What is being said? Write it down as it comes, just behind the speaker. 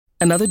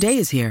Another day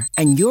is here,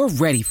 and you're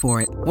ready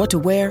for it. What to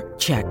wear?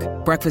 Check.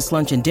 Breakfast,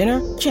 lunch, and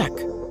dinner? Check.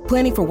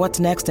 Planning for what's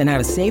next and how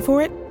to save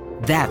for it?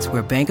 That's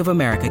where Bank of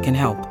America can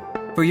help.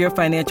 For your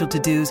financial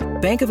to-dos,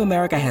 Bank of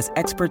America has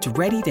experts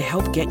ready to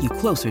help get you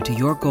closer to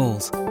your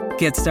goals.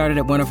 Get started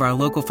at one of our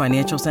local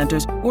financial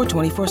centers or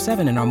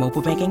 24/7 in our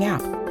mobile banking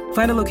app.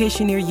 Find a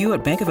location near you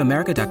at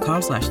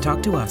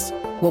bankofamerica.com/talktous.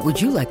 What would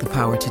you like the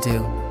power to do?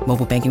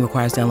 Mobile banking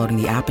requires downloading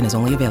the app and is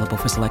only available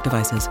for select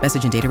devices.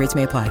 Message and data rates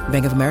may apply.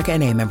 Bank of America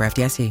N.A., member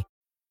FDIC.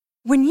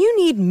 When you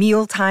need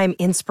mealtime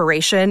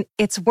inspiration,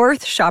 it's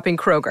worth shopping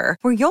Kroger,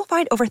 where you'll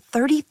find over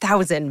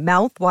 30,000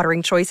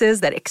 mouth-watering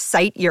choices that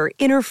excite your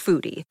inner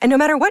foodie. And no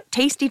matter what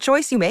tasty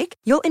choice you make,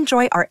 you'll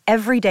enjoy our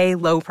everyday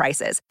low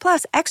prices,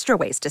 plus extra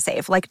ways to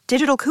save, like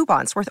digital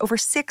coupons worth over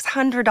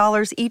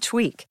 $600 each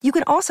week. You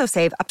can also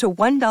save up to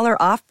 $1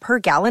 off per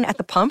gallon at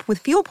the pump with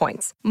fuel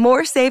points.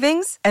 More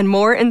savings and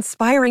more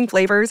inspiring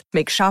flavors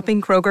make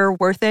shopping Kroger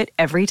worth it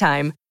every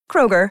time.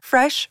 Kroger,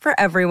 fresh for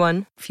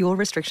everyone. Fuel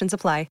restrictions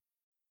apply.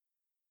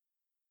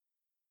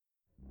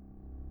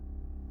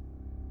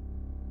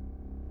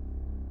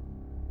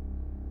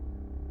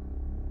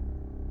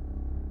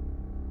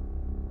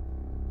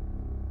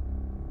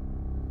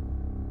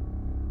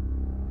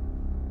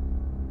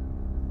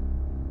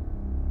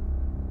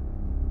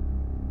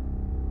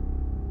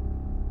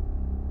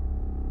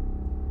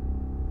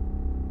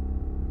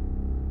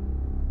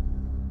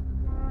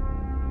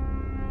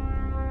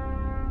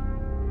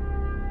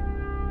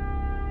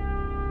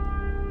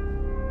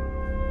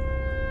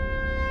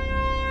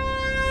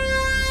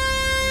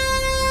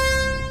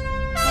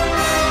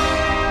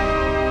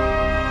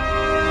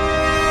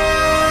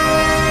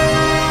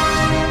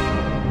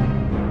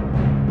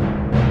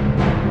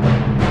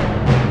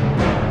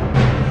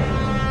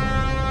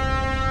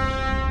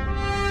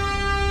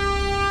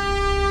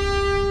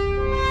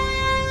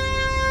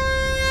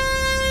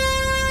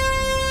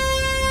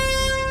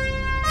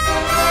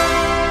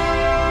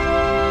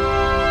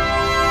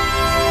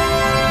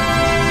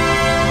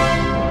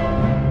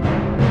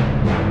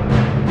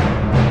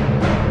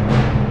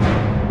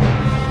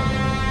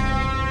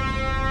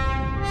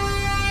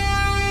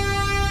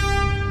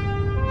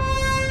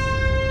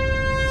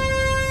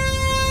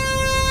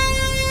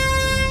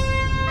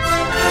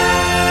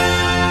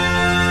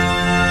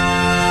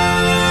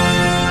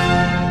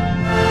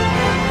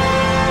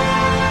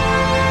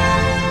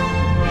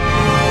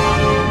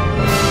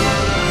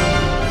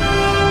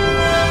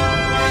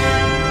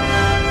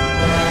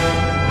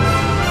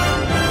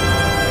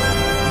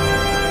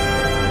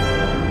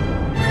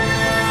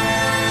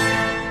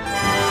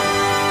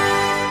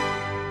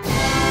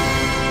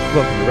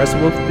 Welcome to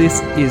WrestleWolf.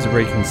 This is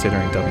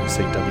Reconsidering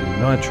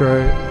WCW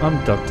Nitro.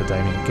 I'm Dr.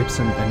 Damien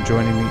Gibson, and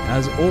joining me,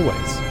 as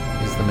always,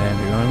 is the man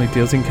who only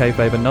deals in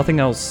kayfabe and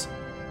nothing else.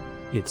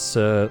 It's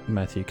Sir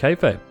Matthew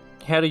Kayfabe.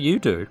 How do you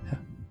do?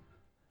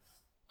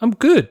 I'm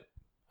good.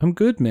 I'm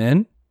good,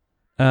 man.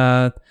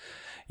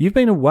 You've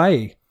been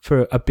away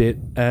for a bit,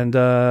 and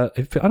I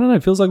don't know,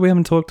 it feels like we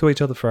haven't talked to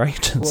each other for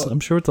ages. Well,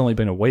 I'm sure it's only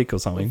been a week or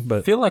something. But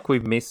I feel like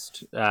we've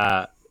missed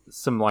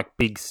some like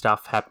big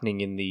stuff happening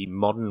in the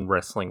modern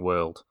wrestling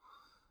world.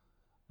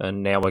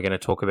 And now we're going to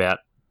talk about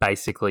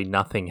basically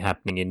nothing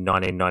happening in May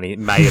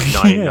of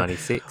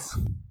 1996.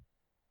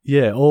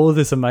 Yeah, all of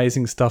this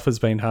amazing stuff has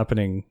been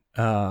happening.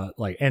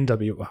 Like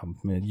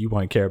you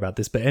won't care about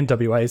this, but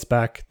NWA's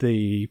back.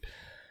 We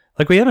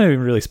haven't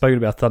even really spoken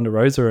about Thunder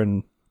Rosa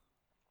and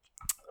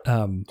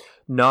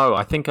no,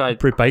 I think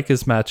Britt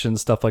Baker's match and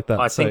stuff like that.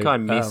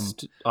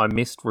 I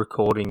missed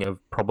recording of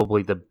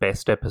probably the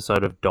best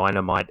episode of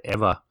Dynamite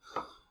ever.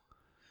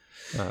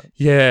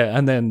 Yeah,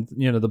 and then,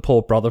 the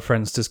poor brother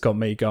friends just got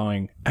me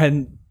going.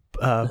 And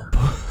I'm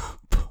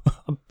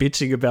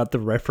bitching about the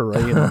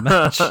referee in the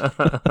match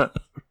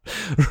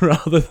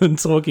rather than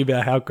talking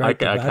about how great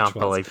the match was. I can't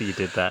believe you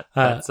did that.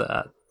 That's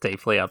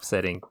deeply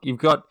upsetting.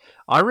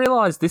 I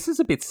realise this is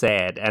a bit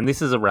sad, and this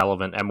is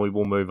irrelevant, and we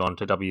will move on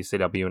to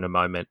WCW in a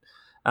moment.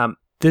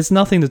 There's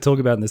nothing to talk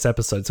about in this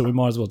episode, so we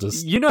might as well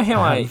just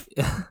have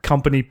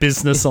company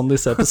business on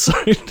this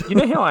episode. You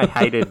know how I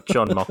hated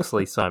Jon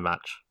Moxley so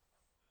much?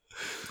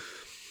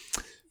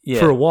 Yeah.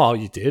 For a while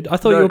you did. I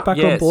thought you were back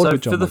on board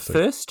with Jon Moxley. For the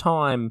first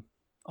time,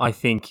 I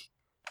think,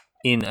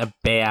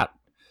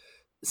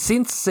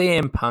 since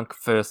CM Punk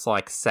first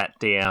sat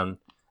down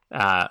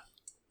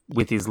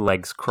with his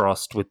legs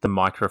crossed with the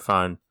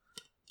microphone,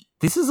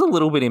 this is a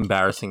little bit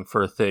embarrassing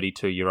for a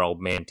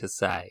 32-year-old man to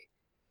say.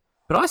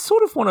 But I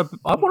sort of want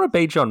to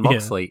be Jon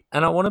Moxley,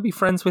 and I want to be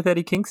friends with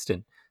Eddie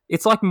Kingston.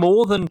 It's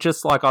more than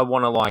just I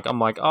want to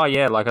I'm oh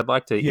yeah, I'd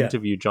like to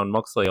interview Jon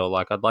Moxley, or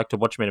I'd like to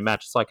watch him in a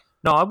match. It's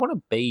no, I want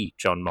to be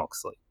Jon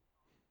Moxley.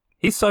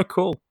 He's so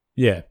cool.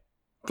 Yeah.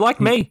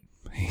 Me.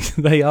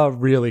 They are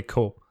really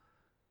cool.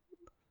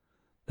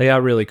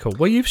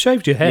 Well, you've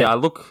shaved your head. Yeah, I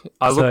look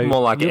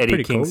more like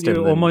Eddie Kingston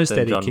cool. Almost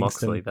than Eddie Jon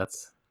Kingston. Moxley.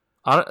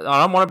 I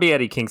don't want to be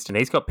Eddie Kingston.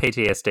 He's got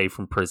PTSD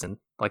from prison.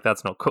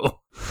 That's not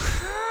cool.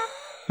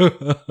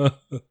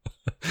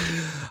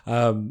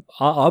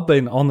 I've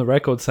been on the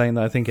record saying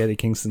that I think Eddie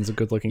Kingston's a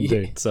good-looking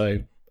dude, so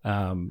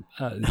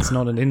It's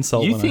not an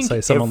insult You when I think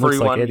say someone looks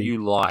like everyone Eddie.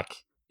 you like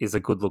is a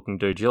good-looking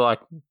dude? You like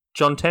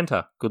John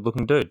Tenter,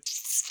 good-looking dude.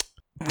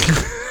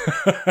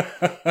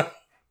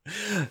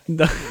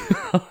 No.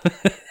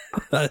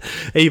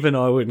 Even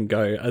I wouldn't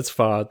go as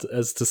far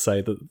as to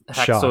say that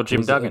Hacksaw Shark Jim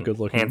was Duggan, a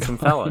good-looking handsome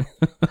guy. fellow.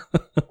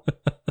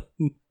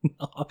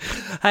 No.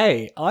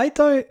 Hey, I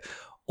don't.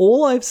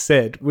 All I've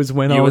said was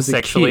when You I were was a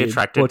sexually kid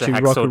attracted to watching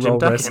Hacksaw rock and Jim roll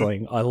Duggan.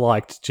 wrestling. I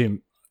loved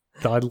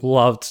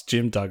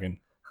Jim Duggan.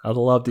 I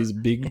loved his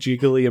big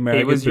jiggly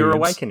American He was your boobs.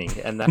 awakening,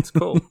 and that's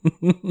cool.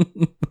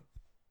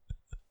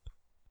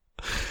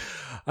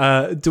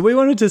 Do we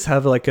want to just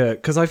have like a...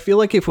 Because I feel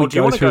like if we do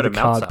you go wanna through go the to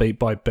card Meltzer? beat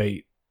by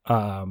beat,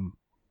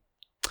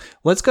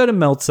 let's go to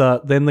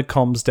Meltzer, then the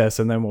comms desk,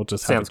 and then we'll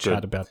just have Sounds a chat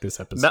good. about this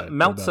episode.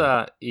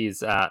 Meltzer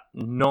is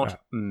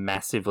not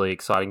massively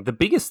exciting. The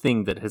biggest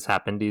thing that has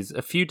happened is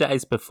a few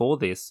days before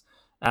this,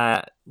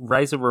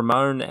 Razor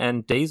Ramon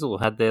and Diesel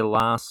had their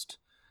last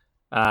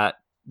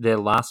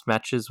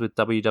matches with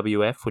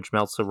WWF, which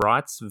Meltzer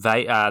writes.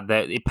 Their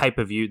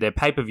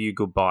pay-per-view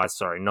goodbyes,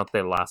 sorry, not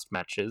their last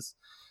matches.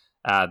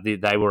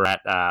 They were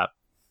at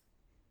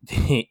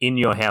In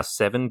Your House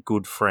 7,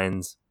 Good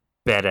Friends,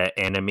 Better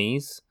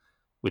Enemies,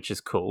 which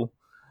is cool.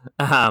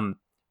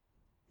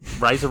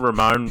 Razor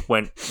Ramon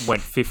went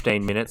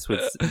 15 minutes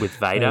with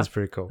Vader. That's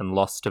pretty cool. And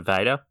lost to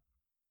Vader.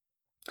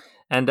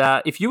 And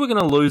if you were going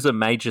to lose a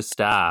major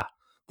star,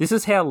 this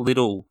is how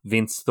little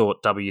Vince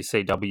thought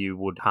WCW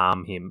would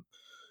harm him.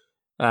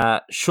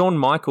 Shawn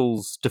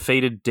Michaels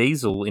defeated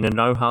Diesel in a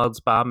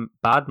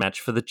no-holds-barred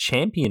match for the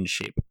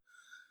championship.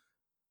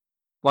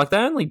 Like, they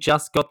only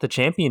just got the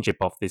championship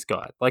off this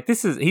guy. Like,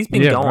 he's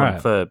been going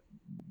for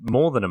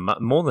more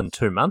than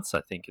 2 months,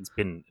 I think. It's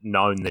been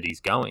known that he's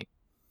going.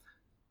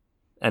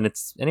 And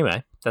that's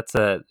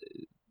the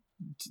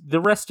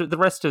rest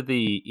of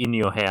the In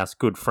Your House,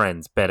 Good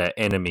Friends, Better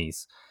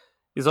Enemies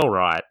is all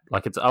right.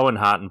 Like, it's Owen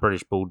Hart and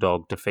British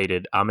Bulldog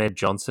defeated Ahmed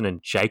Johnson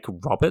and Jake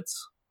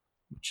Roberts,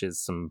 which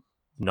is some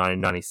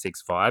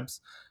 1996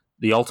 vibes.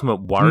 The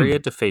Ultimate Warrior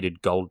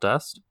defeated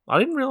Goldust. I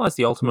didn't realize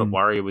the Ultimate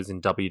Warrior was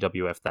in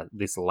WWF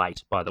this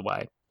late, by the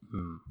way.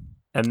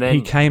 And then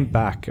he came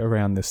back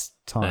around this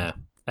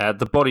time.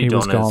 The Body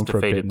Donners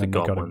defeated the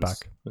got him Goblins,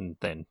 back. and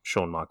then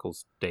Shawn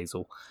Michaels,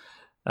 Diesel.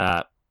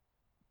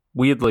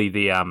 Weirdly,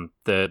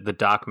 the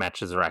dark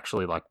matches are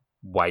actually like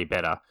way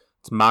better.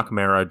 It's Mark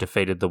Mero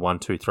defeated the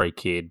 1-2-3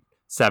 Kid.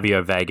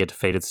 Savio Vega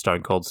defeated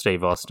Stone Cold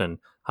Steve Austin.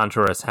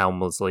 Hunter S.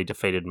 Helmsley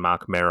defeated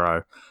Mark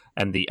Mero,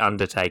 and The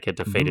Undertaker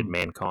defeated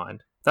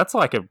Mankind. That's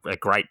like a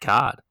great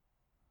card.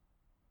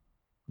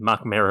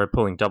 Mark Mero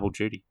pulling double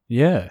duty.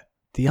 Yeah,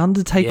 The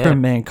Undertaker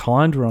and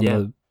Mankind were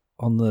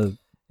on the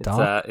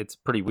dark. It's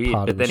pretty weird.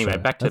 part But of the anyway, show.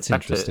 back That's to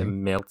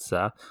interesting.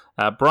 Meltzer.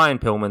 Brian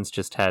Pillman's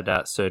just had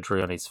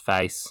surgery on his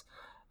face.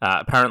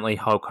 Apparently,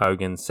 Hulk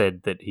Hogan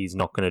said that he's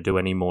not going to do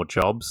any more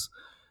jobs.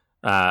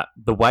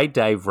 The way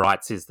Dave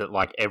writes is that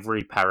like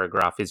every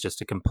paragraph is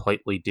just a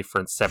completely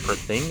different, separate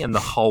thing, and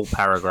the whole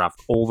paragraph,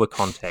 all the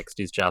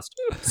context is just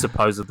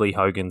supposedly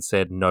Hogan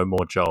said no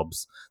more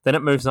jobs. Then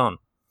it moves on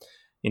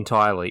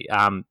entirely.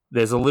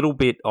 There's a little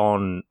bit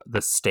on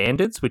the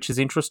standards, which is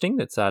interesting.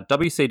 That's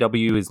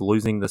WCW is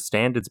losing the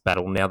standards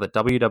battle now that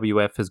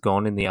WWF has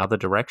gone in the other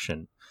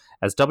direction,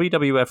 as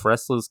WWF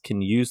wrestlers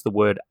can use the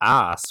word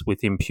ass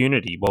with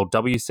impunity, while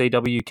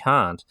WCW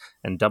can't,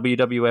 and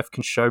WWF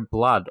can show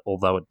blood,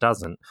 although it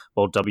doesn't,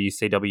 while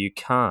WCW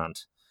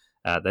can't.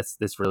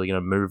 That's really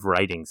going to move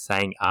ratings,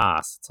 saying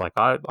ass. It's like,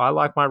 I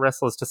like my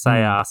wrestlers to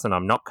say ass, and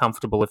I'm not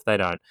comfortable if they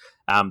don't.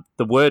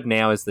 The word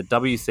now is that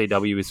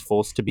WCW is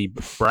forced to be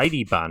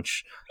Brady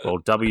Bunch, while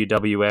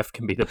WWF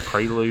can be the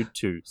prelude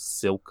to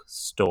silk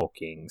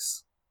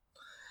stockings.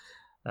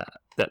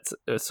 That's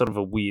sort of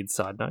a weird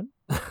side note.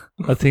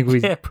 I think we,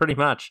 yeah, pretty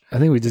much. I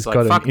think we just It's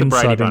got like, an fuck the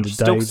Brady insight Bunch.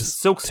 into Dave's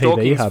Silk TV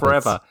stockings habits,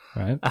 forever.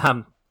 right?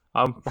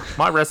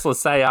 My wrestlers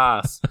say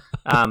ass.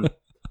 I'm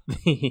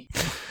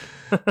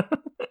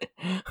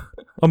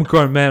a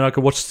grown man. I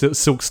can watch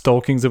Silk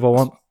Stockings if I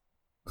want.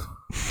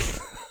 I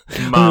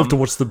don't have to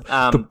watch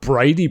the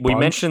Brady Bunch. We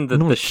mentioned that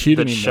the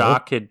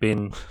shark had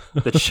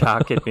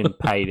been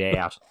paid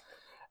out.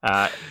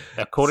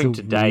 According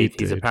to Dave,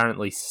 he's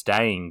apparently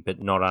staying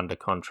but not under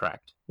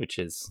contract, which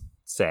is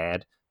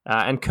sad.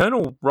 And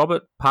Colonel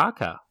Robert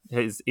Parker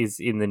is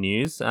in the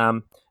news.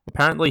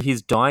 Apparently,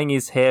 he's dyeing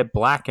his hair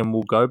black and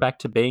will go back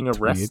to being a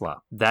wrestler.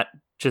 That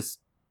just,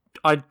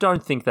 I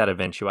don't think that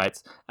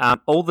eventuates.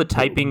 All the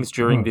tapings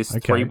during this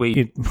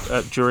 3-week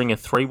during a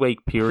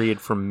 3-week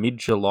period from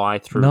mid-July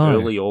through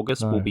early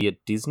August will be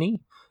at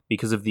Disney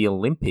because of the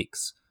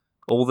Olympics.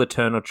 All the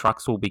Turner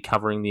trucks will be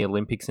covering the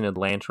Olympics in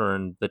Atlanta,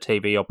 and the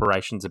TV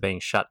operations are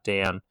being shut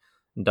down.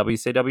 And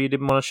WCW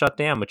didn't want to shut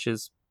down, which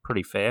is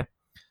pretty fair.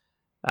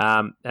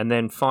 And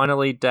then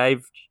finally,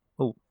 Dave.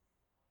 Oh,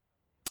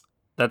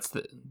 that's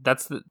their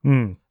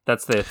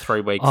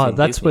 3 weeks. Oh,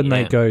 that's Disney, when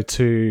they go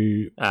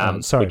to.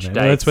 Sorry, man.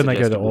 That's when they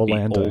go to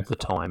Orlando all the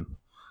time,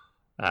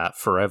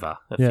 forever.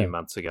 A few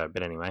months ago,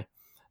 but anyway.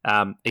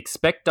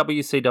 Expect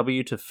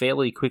WCW to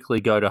fairly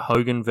quickly go to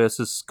Hogan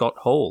versus Scott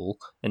Hall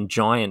and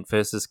Giant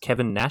versus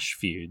Kevin Nash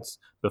feuds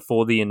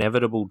before the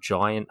inevitable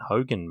Giant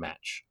Hogan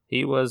match.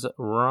 He was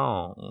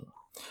wrong.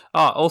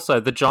 Oh, also,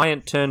 the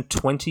Giant turned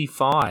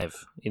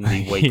 25 in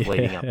the week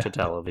leading up to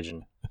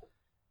television.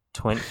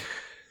 20.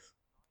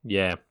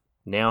 Yeah.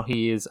 Now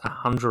he is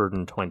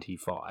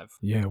 125.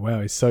 Yeah,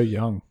 wow, he's so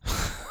young.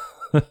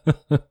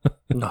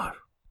 No.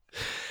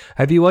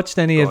 Have you watched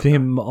any of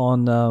him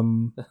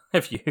on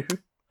Have you?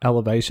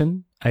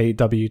 Elevation?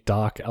 AEW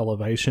Dark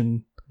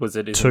Elevation Was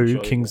it 2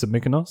 enjoyable? Kings of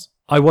Mykonos?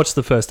 I watched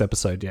the first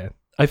episode, yeah.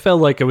 I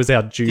felt like it was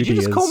our duty Did you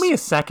just as call me a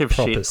sack of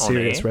proper shit on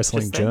serious air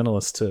wrestling just then?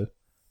 journalist to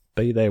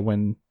be there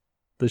when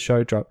the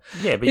show dropped.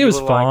 Yeah, but it you was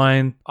were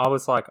fine. Like, I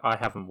was like, I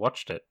haven't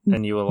watched it.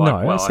 And you were like,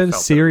 No, well, I said a felt that it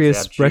was serious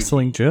our duty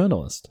wrestling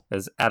journalist.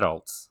 as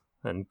adults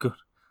and good. I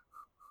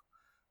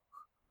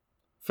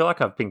feel like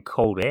I've been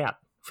called out.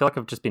 I feel like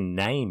I've just been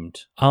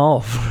named.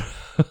 Oh.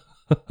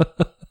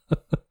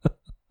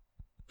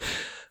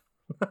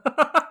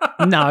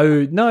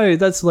 No,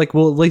 that's like,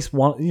 well, at least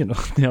one,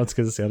 now it's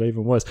going to sound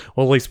even worse.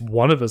 Well, at least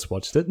one of us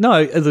watched it. No,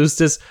 it was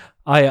just,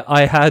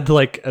 I had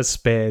like a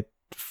spare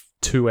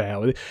 2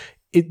 hours.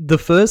 The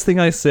first thing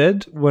I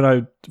said when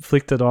I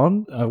flicked it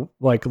on, I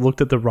like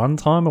looked at the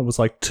runtime and was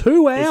like,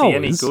 2 hours? Is he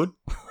any good?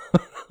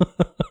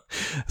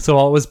 So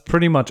I was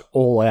pretty much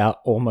all out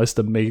almost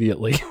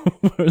immediately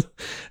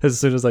as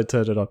soon as I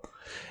turned it on.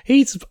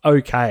 He's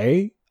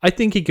okay. I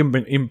think he can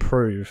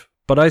improve,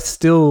 but I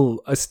still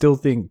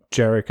think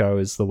Jericho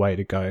is the way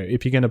to go.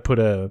 If you're going to put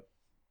a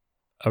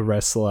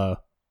wrestler,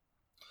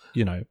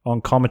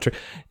 on commentary,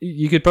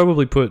 you could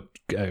probably put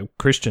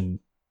Christian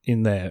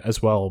in there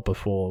as well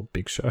before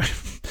Big Show,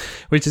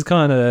 which is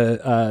kind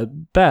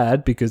of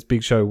bad because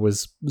Big Show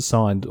was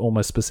signed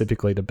almost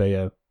specifically to be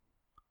a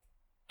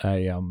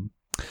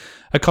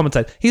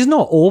commentator. He's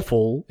not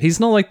awful. He's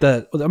not like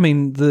that. I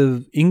mean,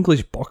 the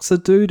English boxer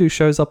dude who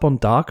shows up on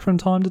Dark from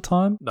time to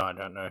time. No, I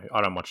don't know.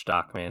 I don't watch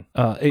Dark, man.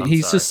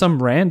 He's just some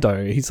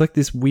rando. He's like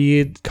this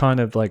weird kind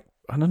of like,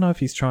 I don't know if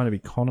he's trying to be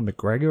Conor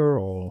McGregor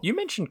or... You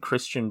mentioned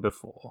Christian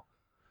before.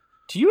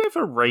 Do you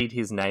ever read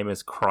his name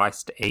as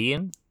Christ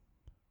Ian?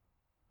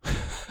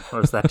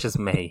 Or is that just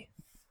me?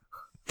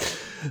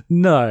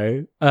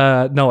 No,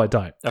 I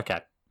don't.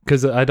 Okay.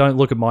 Because I don't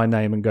look at my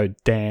name and go,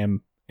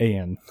 damn,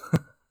 Ian.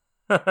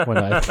 when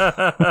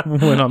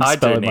I'm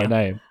spelling my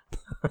name.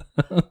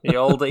 The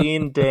old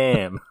Ian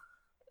Dam.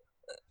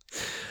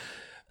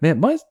 Man,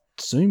 my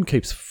Zoom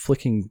keeps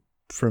flicking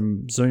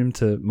from Zoom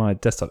to my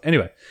desktop.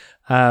 Anyway,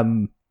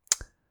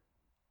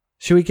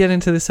 should we get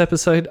into this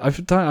episode? I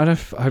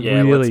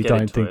really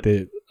don't think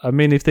that. I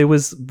mean, if there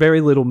was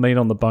very little meat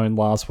on the bone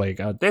last week,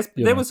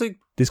 there was a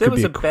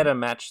better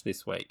match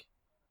this week.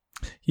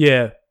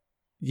 Yeah,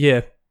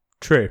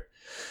 true.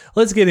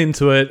 Let's get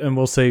into it, and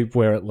we'll see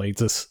where it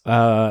leads us.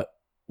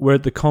 We're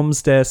at the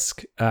comms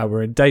desk.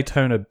 We're in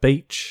Daytona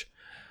Beach,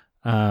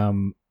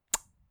 and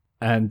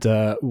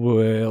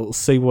we'll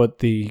see what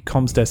the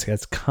comms desk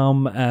has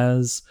come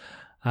as.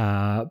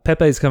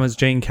 Pepe's come as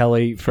Gene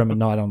Kelly from A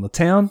Night on the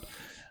Town.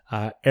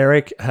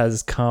 Eric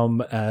has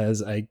come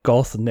as a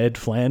goth Ned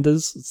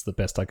Flanders. It's the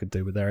best I could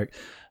do with Eric.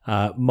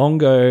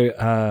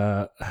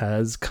 Mongo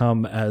has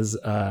come as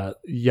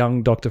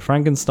young Dr.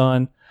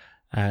 Frankenstein.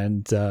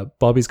 And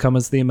Bobby's come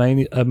as the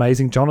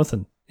amazing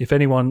Jonathan. If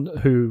anyone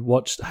who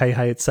watched Hey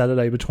Hey It's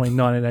Saturday between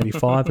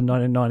 1985 and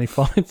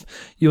 1995,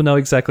 you'll know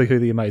exactly who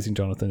the amazing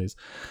Jonathan is.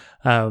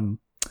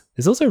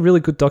 There's also a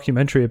really good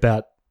documentary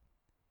about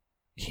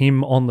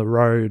him on the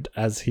road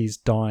as he's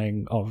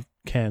dying of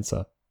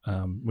cancer,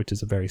 which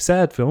is a very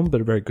sad film, but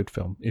a very good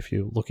film if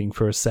you're looking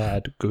for a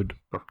sad, good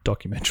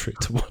documentary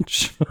to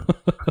watch.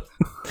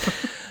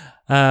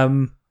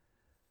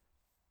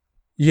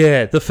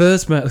 Yeah, the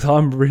first match,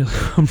 I'm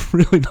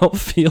really not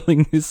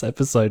feeling this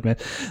episode, man.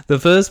 The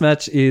first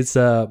match is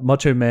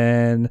Macho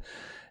Man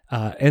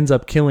ends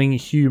up killing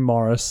Hugh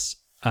Morris.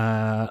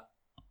 I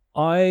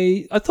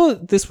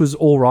thought this was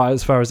all right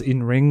as far as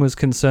in-ring was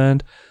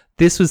concerned.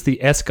 This was the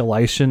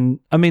escalation.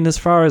 I mean, as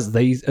far as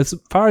these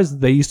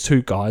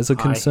two guys are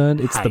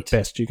concerned, it's the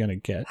best you're going to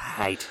get.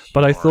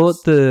 But I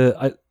thought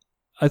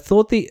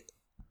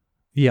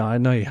yeah, I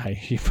know you hate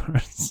Hugh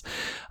Morris,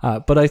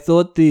 but I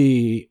thought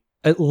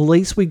at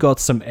least we got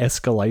some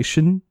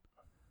escalation.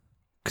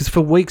 Because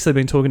for weeks they've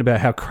been talking about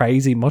how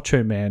crazy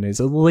Macho Man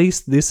is. At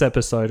least this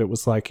episode it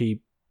was like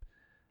he,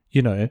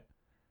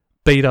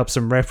 beat up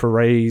some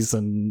referees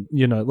and,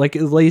 like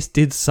at least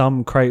did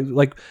some crazy...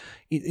 Like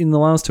in the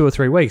last 2 or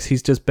 3 weeks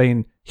he's just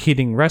been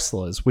hitting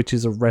wrestlers, which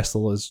is a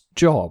wrestler's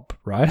job,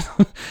 right?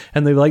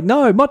 And they're like,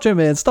 no, Macho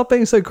Man, stop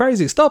being so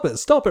crazy. Stop it.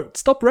 Stop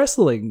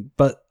wrestling.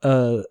 But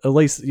at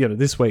least,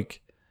 this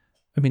week...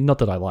 I mean, not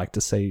that I like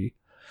to see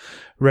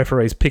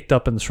referees picked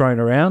up and thrown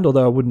around,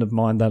 although I wouldn't have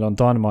minded that on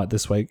Dynamite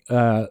this week.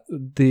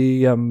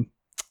 Storyline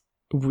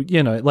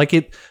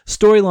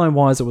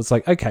wise, it was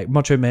like, okay,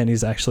 Macho Man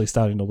is actually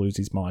starting to lose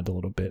his mind a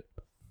little bit.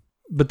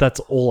 But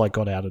that's all I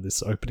got out of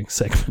this opening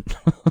segment.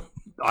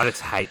 I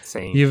just hate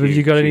seeing you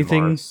got Hugh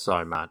anything Morris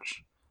so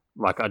much.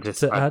 Like,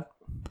 to add?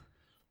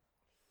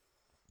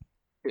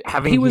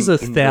 Having He was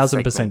him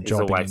 1,000%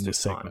 jobbing jobbing in this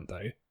segment,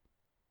 though.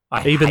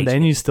 I Even hate then,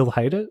 him. you still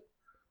hate it?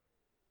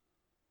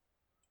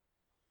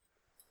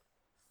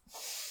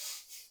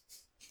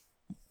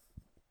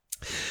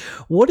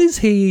 What is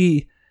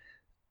he...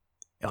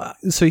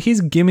 so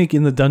his gimmick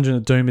in the Dungeon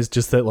of Doom is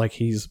just that, like,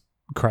 he's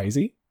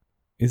crazy?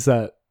 Is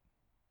that...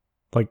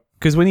 like...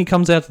 because when he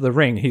comes out to the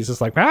ring, he's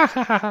just like... ah,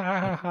 ha, ha, ha,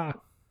 ha, ha.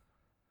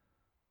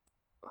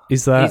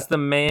 Is that He's the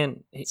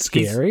man.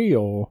 scary,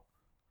 or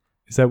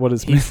is that what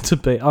it's meant to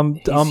be? I'm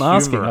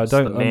asking. I humorous,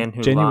 the don't. man I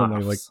who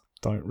genuinely laughs.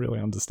 don't really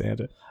understand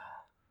it.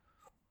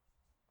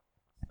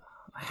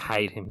 I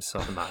hate him so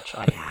much.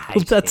 I hate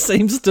Well, that him.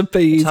 seems to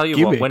be his Tell you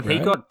gimmick, what, when he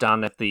right? got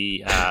done at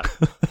the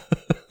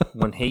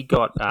when he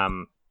got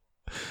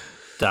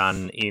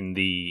done in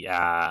the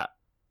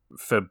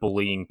for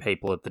bullying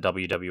people at the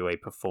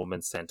WWE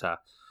Performance Center,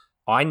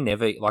 I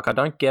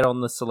don't get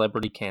on the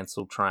celebrity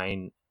cancel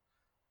train.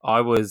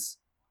 I was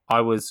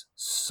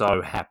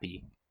so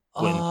happy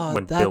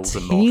when Bill that's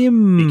DeMott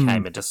him.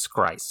 became a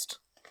disgrace.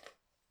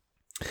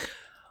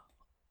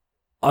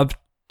 I've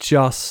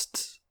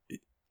just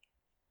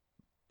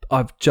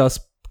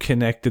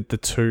connected the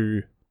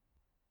two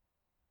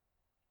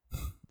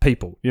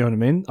people. You know what I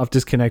mean? I've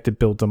just connected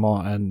Bill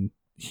DeMott and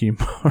Hugh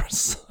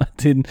Morris.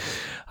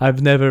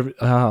 I've never.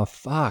 Oh,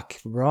 fuck.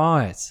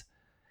 Right.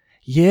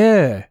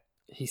 Yeah.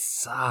 He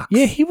sucks.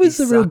 Yeah, he was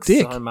a real sucks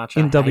dick so much.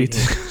 in I hate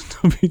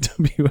him.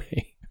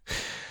 WWE.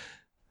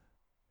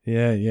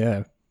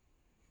 Yeah.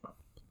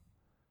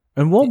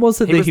 And what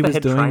was it He that was he the was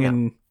head doing trainer,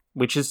 in...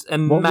 which is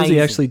amazing. what was he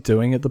actually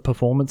doing at the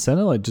Performance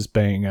Center? Like, just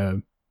being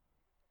a...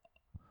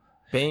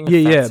 Being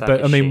a fat sack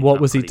but of I mean, shit, what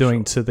I'm was he pretty doing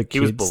sure. to the He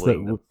was kids that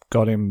bullying them.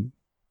 got him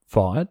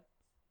fired?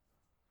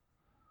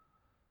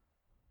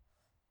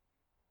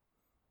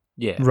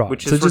 Yeah, Right,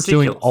 which so is just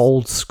ridiculous. doing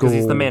old school...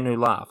 Because he's the man who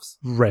laughs.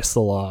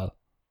 wrestler.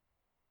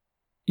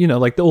 You know,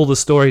 like all the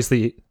stories that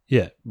you...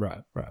 Yeah,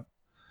 right.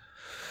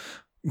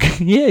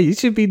 Yeah, you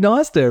should be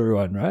nice to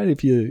everyone, right?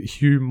 If you're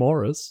Hugh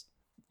Morris.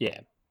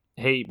 Yeah.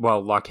 He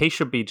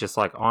should be just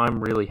like,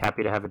 I'm really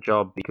happy to have a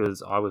job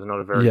because I was not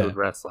a very Yeah. good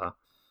wrestler.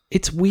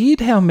 It's weird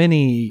how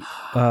many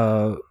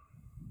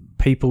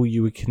people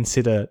you would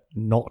consider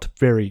not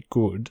very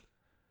good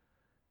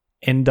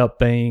end up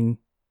being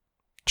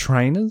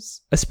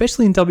trainers,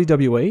 especially in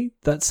WWE.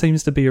 That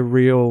seems to be a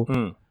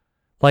real...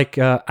 Like,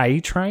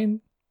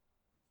 A-Train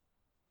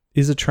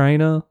is a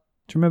trainer.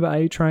 Do you remember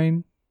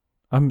A-Train?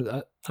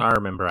 I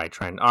remember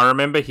A-Train. I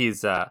remember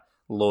his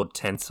Lord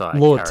Tensai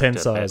Lord character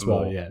Tensai bit as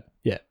well, more. yeah.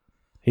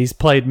 He's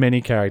played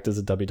many characters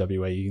at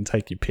WWE. You can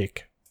take your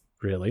pick,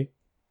 really.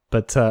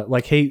 But,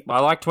 he... I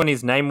liked when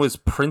his name was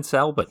Prince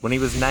Albert, when he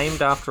was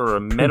named after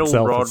a metal Prince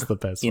Albert's rod the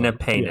best in a one.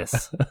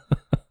 penis. Yeah.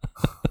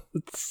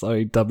 It's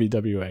so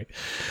WWE.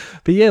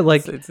 But yeah,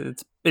 like...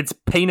 It's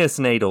Penis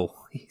Needle.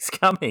 He's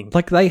coming.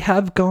 Like, they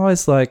have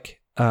guys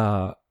like...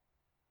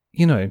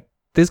 you know...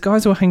 There's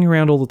guys who are hanging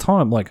around all the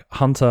time, like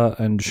Hunter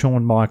and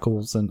Shawn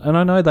Michaels, and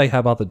I know they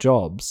have other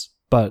jobs,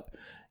 but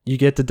you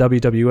get to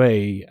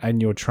WWE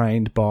and you're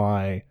trained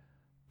by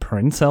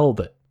Prince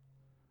Albert.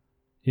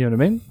 You know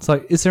what I mean? It's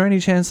like, is there any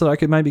chance that I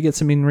could maybe get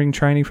some in-ring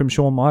training from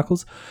Shawn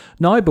Michaels?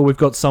 No, but we've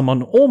got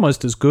someone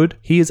almost as good.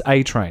 He is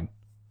A-Train.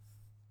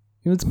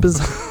 You know, it's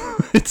bizarre.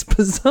 It's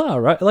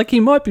bizarre, right? Like, he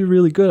might be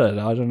really good at it.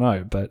 I don't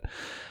know, but...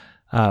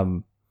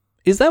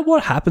 is that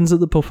what happens at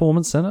the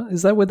Performance Center?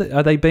 Is that where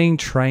are they being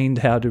trained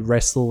how to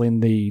wrestle in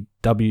the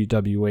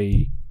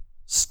WWE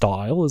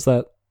style? Is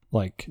that,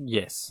 like...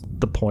 Yes.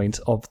 the point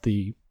of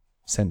the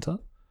center?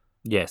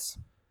 Yes.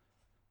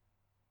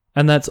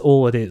 And that's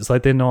all it is.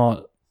 Like, they're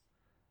not...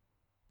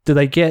 Do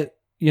they get,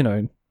 you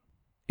know...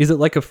 Is it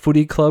like a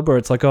footy club where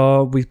it's like,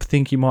 oh, we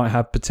think you might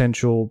have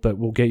potential, but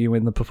we'll get you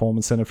in the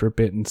Performance Center for a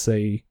bit and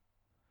see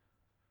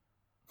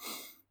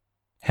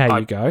how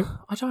you go?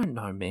 I don't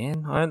know,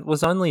 man. I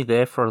was only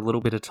there for a little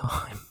bit of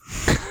time.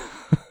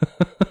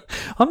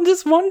 I'm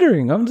just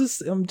wondering. I'm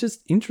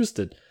just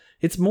interested.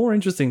 It's more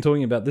interesting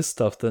talking about this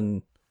stuff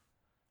than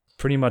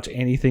pretty much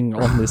anything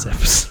on this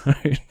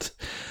episode.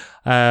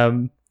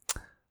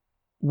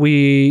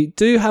 We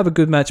do have a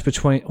good match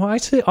between... Well,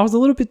 actually, I was a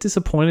little bit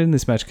disappointed in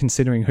this match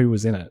considering who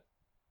was in it.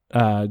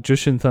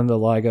 Jushin Thunder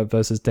Liger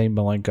versus Dean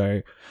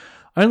Malenko.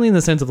 Only in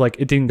the sense of, like,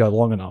 it didn't go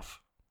long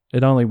enough.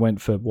 It only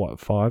went for,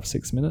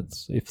 5-6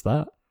 minutes, if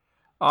that?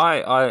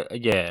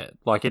 Yeah,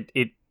 like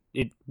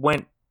it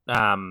went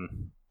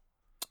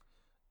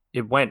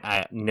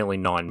at nearly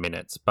 9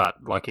 minutes, but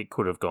like it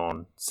could have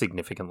gone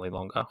significantly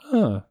longer.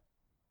 Oh,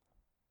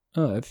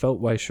 it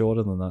felt way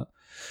shorter than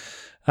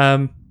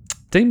that.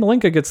 Dean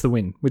Malenko gets the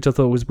win, which I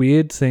thought was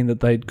weird, seeing that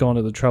they'd gone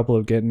to the trouble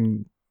of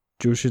getting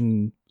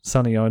Jushin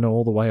Sonny Ono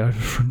all the way over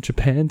from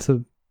Japan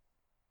to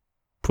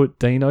put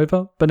Dean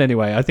over. But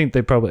anyway, I think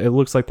it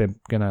looks like they're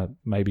going to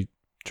maybe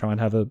try and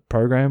have a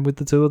program with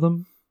the two of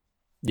them.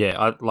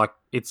 Yeah,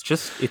 it's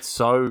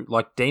so,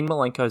 like, Dean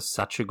Malenko's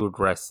such a good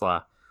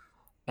wrestler,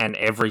 and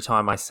every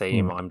time I see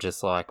him, I'm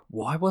just like,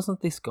 why wasn't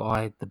this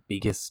guy the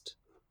biggest,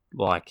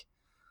 like,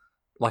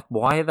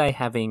 why are they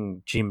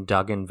having Jim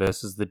Duggan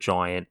versus the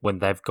Giant when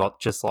they've got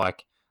just,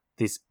 like,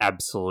 this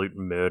absolute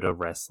murder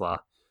wrestler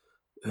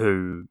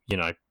who, you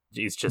know,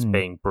 is just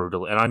being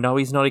brutal. And I know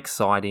he's not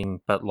exciting,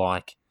 but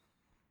like,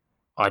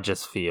 I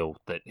just feel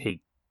that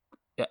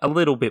a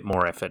little bit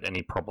more effort and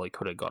he probably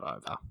could have got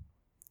over.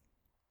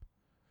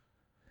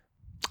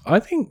 I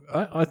think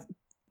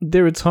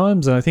there are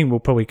times, and I think we'll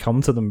probably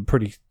come to them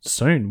pretty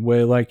soon,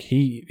 where like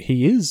he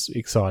is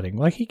exciting.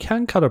 Like he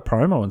can cut a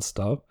promo and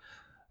stuff.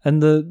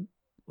 And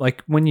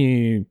when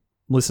you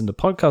listen to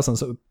podcasts and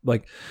stuff,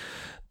 like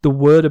the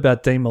word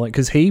about Dean Malenko,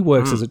 because he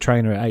works as a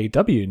trainer at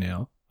AEW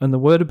now, and the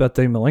word about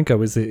Dean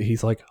Malenko is that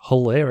he's like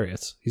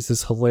hilarious. He's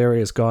this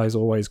hilarious guy who's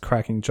always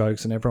cracking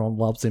jokes and everyone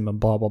loves him and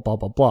blah, blah, blah,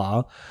 blah,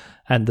 blah.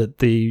 And that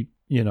the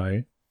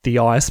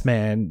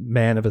Iceman,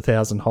 man of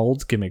 1,000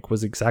 holds gimmick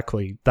was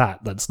exactly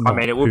that. That's not. I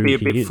mean, it would be a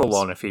bit full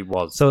on if he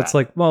was. So it's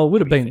like, well, it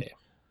would have been. Fair.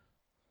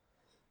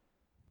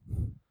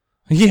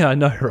 Yeah, I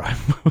know, right?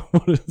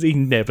 He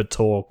never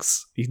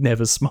talks. He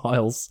never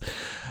smiles.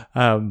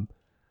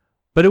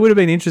 But it would have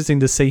been interesting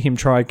to see him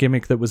try a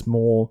gimmick that was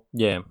more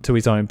to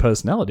his own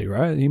personality,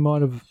 right? He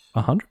might have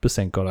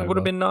 100% got over. It would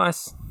have been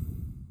nice.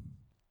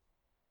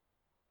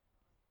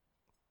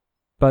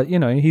 But, you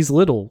know, he's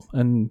little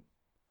and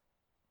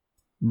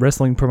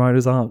wrestling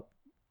promoters aren't.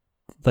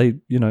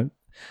 They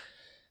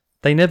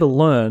never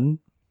learn,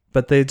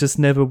 but they're just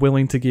never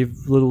willing to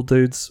give little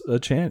dudes a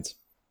chance.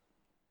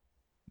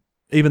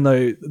 Even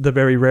though the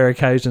very rare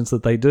occasions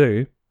that they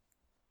do,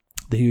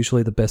 they're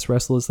usually the best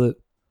wrestlers that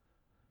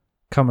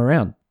come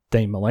around.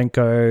 Dean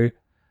Malenko,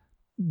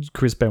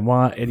 Chris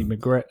Benoit, Eddie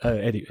McGuire.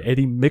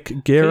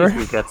 Jeez,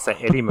 we got to say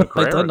Eddie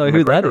McGuire. I don't know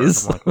who that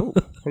is. I'm like, ooh,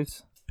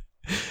 who's...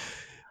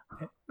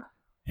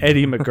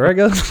 Eddie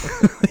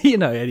McGregor. You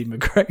know Eddie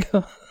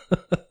McGregor.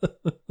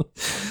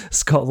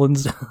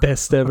 Scotland's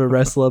best ever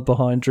wrestler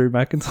behind Drew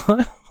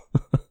McIntyre.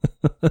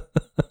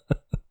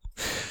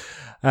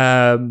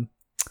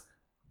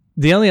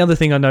 The only other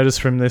thing I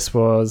noticed from this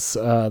was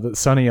that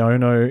Sonny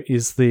Ono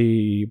is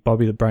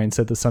Bobby the Brain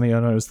said that Sonny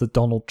Ono is the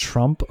Donald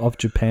Trump of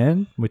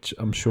Japan, which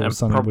I'm sure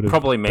Sonny would have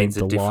probably means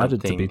been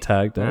delighted to be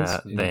tagged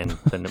as. Than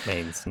it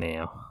means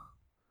now.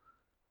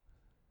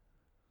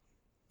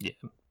 Yeah.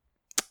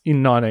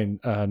 In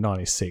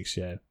 1996,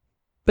 yeah.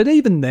 But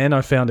even then,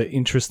 I found it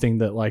interesting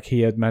that like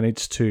he had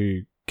managed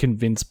to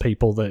convince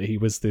people that he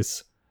was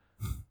this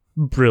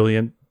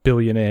brilliant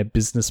billionaire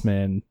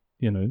businessman,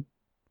 you know.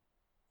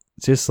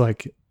 Just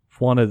like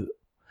one of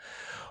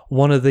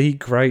the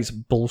great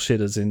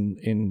bullshitters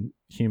in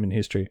human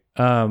history.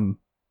 And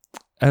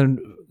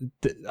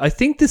I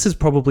think this is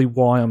probably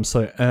why I'm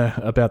so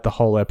about the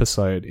whole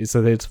episode, is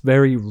that it's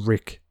very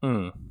Rick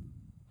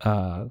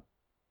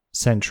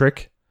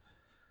centric.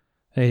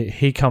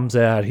 He comes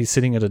out, he's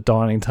sitting at a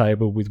dining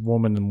table with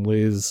Woman and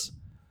Liz,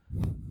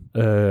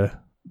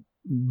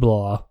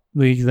 blah.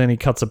 Then he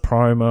cuts a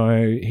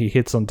promo, he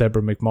hits on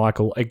Deborah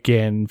McMichael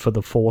again for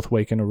the fourth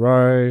week in a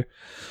row.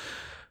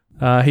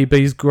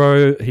 He's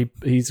gross,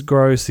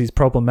 he's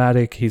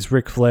problematic, he's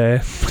Ric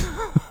Flair.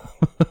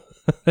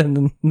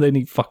 And then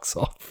he fucks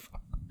off.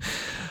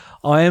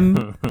 I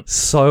am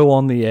so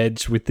on the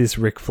edge with this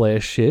Ric Flair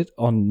shit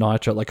on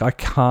Nitro. Like,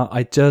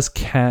 I just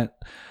can't.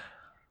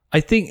 I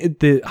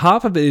think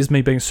half of it is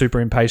me being super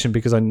impatient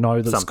because I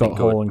know that Scott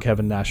Hall and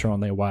Kevin Nash are on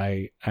their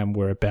way and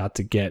we're about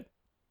to get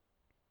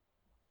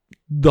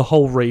the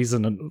whole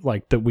reason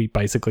like that we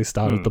basically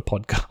started the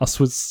podcast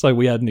was so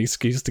we had an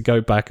excuse to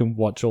go back and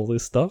watch all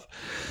this stuff.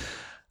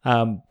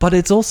 But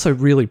it's also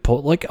really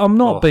poor. Like, I'm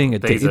not being a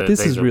dick.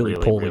 This is really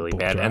poorly booked,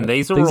 bad. Right? And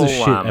these are all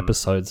shit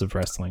episodes of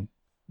wrestling.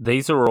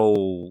 These are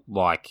all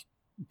like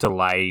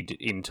delayed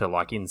into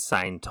like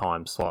insane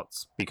time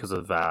slots because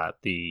of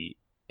the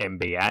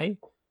NBA.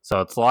 So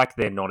it's like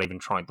they're not even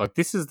trying. Like,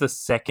 this is the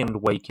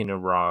second week in a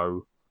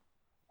row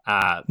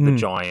the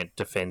Giant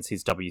defends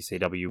his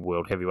WCW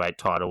World Heavyweight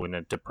title in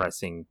a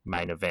depressing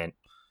main event.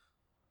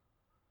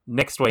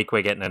 Next week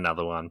we're getting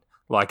another one.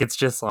 Like, it's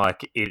just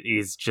like, it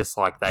is just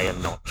like they are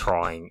not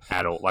trying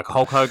at all. Like,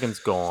 Hulk Hogan's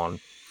gone,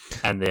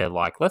 and they're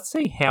like, let's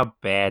see how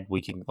bad we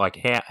can, like,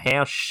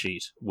 how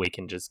shit we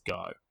can just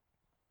go.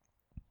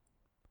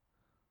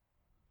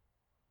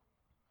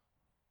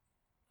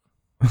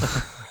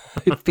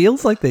 It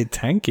feels like they're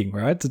tanking,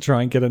 right, to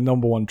try and get a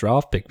number one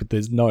draft pick, but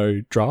there's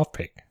no draft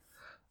pick.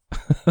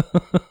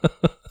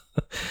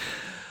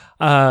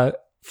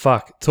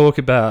 Talk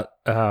about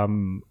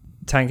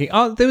tanking.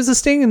 Oh, there was a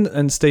Sting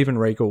and Steven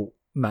Regal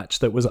match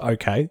that was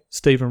okay.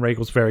 Steven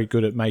Regal's very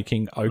good at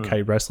making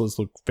okay wrestlers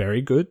look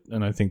very good,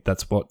 and I think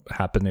that's what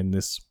happened in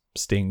this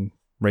Sting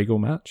Regal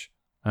match.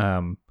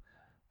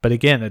 But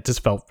again, it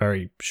just felt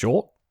very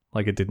short.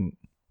 Like, it didn't.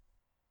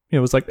 It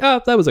was like,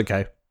 that was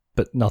okay,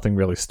 but nothing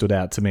really stood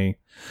out to me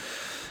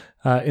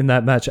in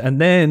that match. And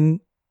then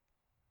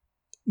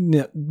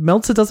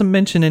Meltzer doesn't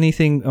mention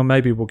anything, or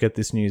maybe we'll get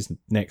this news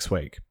next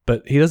week,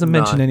 but he doesn't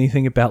mention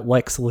anything about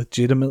Lex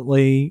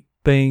legitimately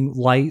being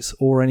late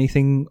or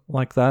anything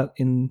like that.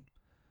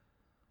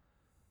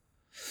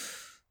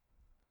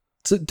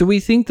 So do we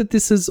think that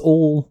this is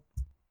all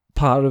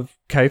part of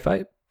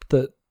kayfabe,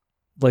 that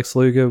Lex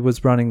Luger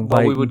was running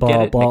late, we would blah,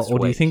 get it blah, next or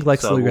do you week. think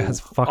Lex So Luger has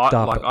fucked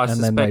up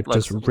and then they've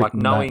just Lex, written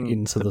that knowing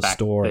into the the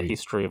story?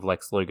 history of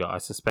Lex Luger, I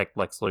suspect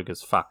Lex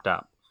Luger's fucked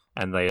up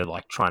and they are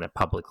like trying to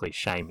publicly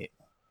shame him.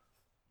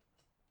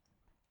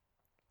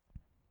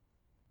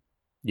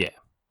 Yeah.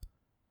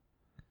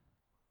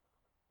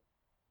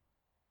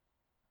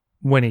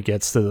 When he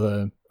gets to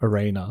the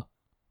arena.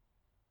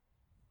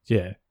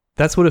 Yeah.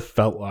 That's what it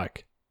felt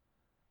like.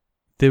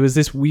 There was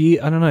this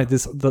weird, I don't know,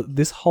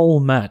 this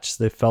whole match,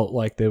 there felt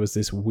like there was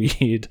this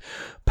weird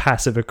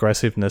passive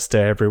aggressiveness to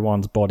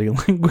everyone's body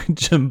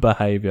language and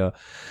behavior.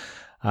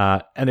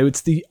 And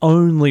it's the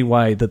only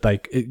way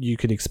that you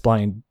could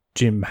explain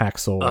Jim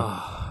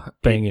Hacksaw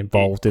being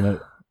involved in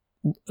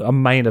a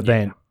main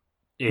event,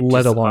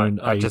 let alone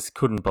I just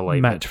couldn't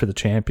believe match for the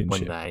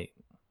championship.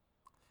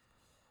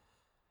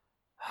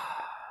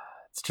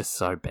 It's just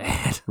so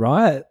bad.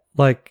 Right?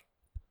 Like...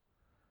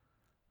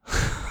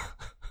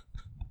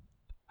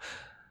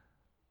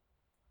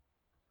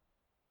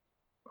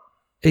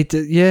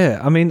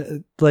 I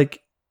mean,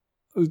 like,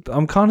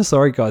 I'm kind of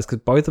sorry, guys,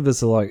 because both of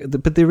us are like,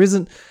 but there's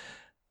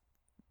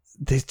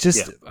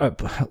just,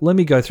 let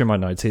me go through my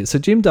notes here. So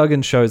Jim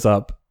Duggan shows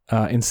up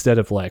instead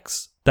of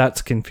Lex.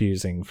 That's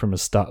confusing from the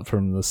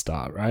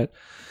start, right?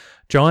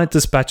 Giant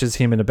dispatches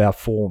him in about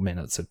 4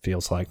 minutes, it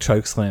feels like,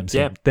 chokeslams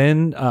him.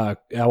 Then our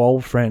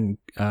old friend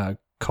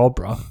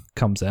Cobra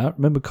comes out.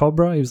 Remember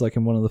Cobra? He was like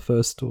in one of the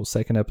first or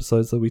second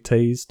episodes that we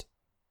teased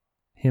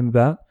him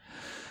about.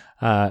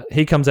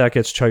 He comes out,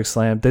 gets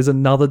chokeslammed. There's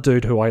another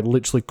dude who I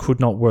literally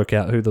could not work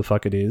out who the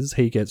fuck it is.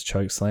 He gets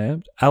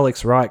chokeslammed.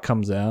 Alex Wright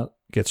comes out,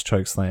 gets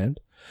chokeslammed.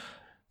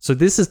 So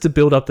this is to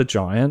build up the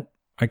Giant.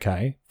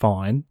 Okay,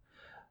 fine.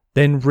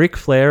 Then Ric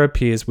Flair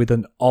appears with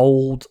an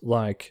old,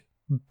 like,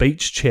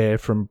 beach chair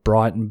from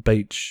Brighton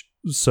Beach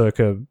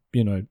circa,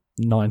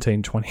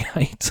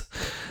 1928.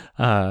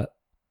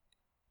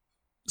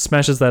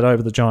 Smashes that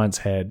over the Giant's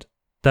head.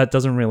 That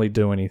doesn't really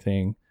do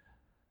anything.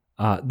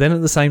 Then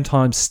at the same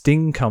time,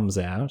 Sting comes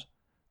out,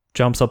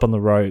 jumps up on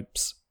the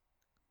ropes,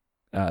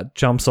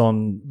 jumps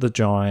on the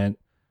Giant,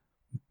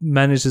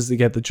 manages to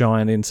get the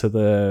Giant into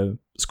the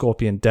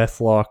Scorpion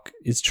Deathlock,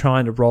 is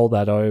trying to roll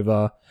that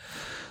over.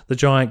 The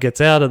Giant gets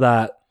out of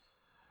that,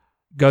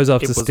 goes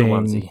up to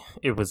Sting.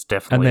 It was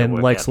definitely and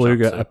then Lex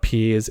Luger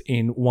appears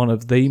in one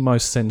of the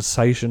most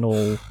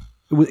sensational...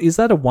 Was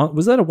that a onesie?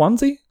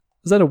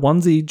 Was that a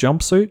onesie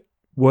jumpsuit?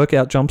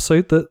 Workout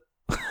jumpsuit that...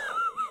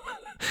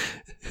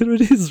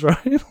 It is,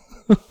 right?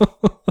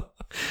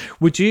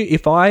 Would you,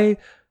 if I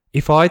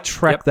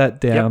track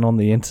that down on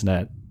the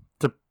internet,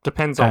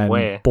 depends on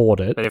where, bought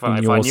it, but if I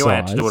knew I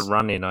had to do a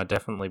run in, I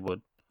definitely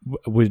would.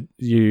 Would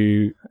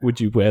you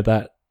wear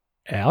that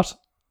out?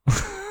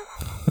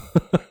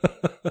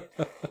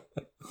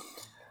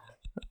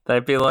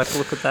 They'd be like,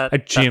 look at that, a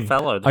gym. That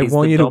fellow. I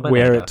want you to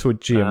wear it to a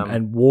gym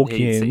and walk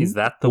in. Is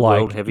that the like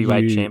world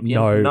heavyweight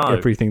champion? No,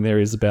 everything there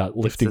is about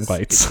lifting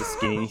weights. It's a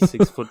skinny,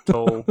 6 foot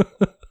tall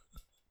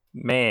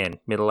man,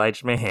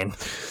 middle-aged man.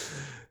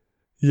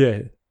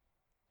 Yeah.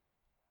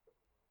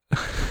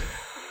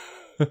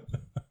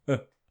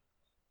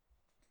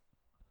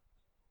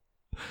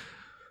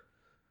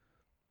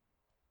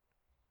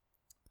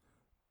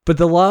 But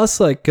the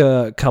last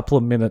couple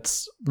of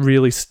minutes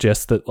really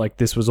suggest that like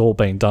this was all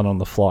being done on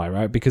the fly,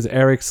 right? Because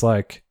Eric's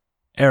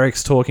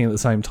talking at the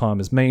same time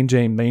as Mean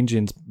Gene. Mean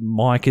Gene's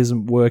mic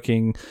isn't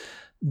working.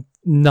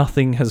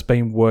 Nothing has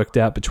been worked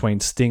out between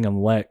Sting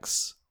and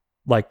Lex.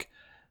 Like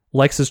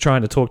Lex is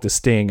trying to talk to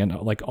Sting, and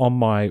like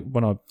when I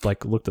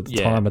looked at the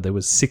timer, there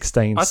was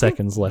 16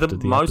 seconds left of the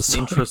episode. The most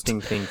interesting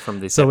thing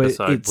from this so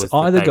episode it's was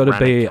either got to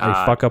be a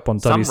fuck up on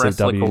some WCW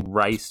wrestler called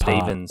Ray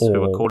Stevens,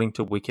 who according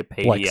to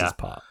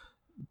Wikipedia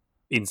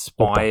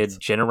inspired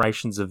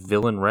generations of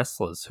villain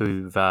wrestlers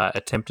who've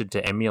attempted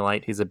to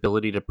emulate his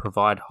ability to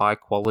provide high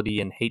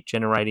quality and heat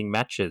generating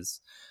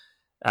matches.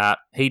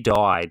 He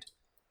died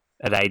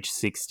at age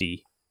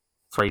 60,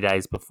 3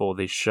 days before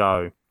this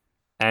show.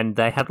 And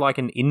they had like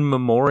an in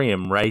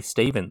memoriam Ray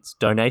Stevens.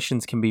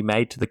 Donations can be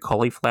made to the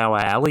Cauliflower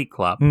Alley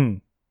Club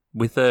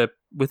with a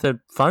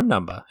phone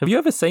number. Have you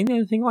ever seen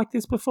anything like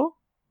this before?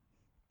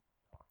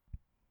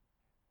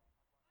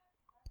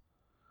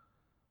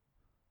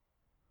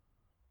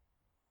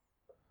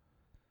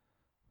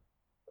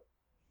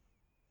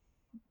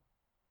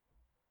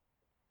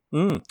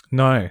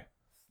 No,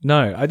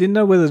 I didn't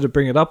know whether to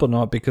bring it up or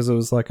not because it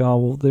was like, oh,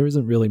 well, there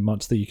isn't really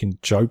much that you can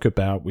joke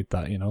about with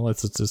that,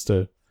 It's just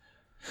a...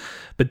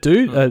 But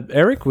dude,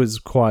 Eric was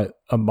quite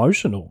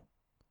emotional,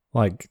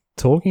 like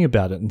talking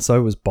about it, and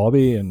so was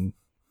Bobby.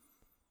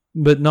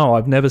 But no,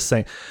 I've never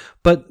seen.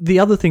 But the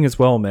other thing as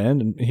well, man,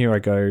 and here I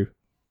go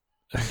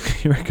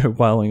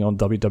wailing on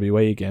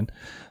WWE again.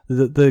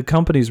 The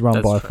company's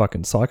run by a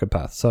fucking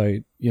psychopath, so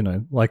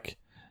like.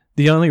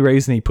 The only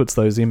reason he puts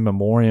those in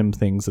memoriam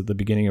things at the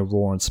beginning of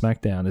Raw and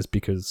SmackDown is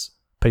because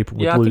people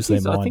would lose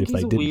their mind if they didn't. I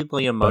think he's a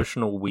weirdly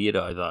emotional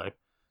weirdo, though.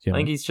 I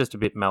think he's just a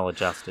bit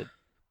maladjusted.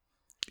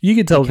 You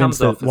could tell Vince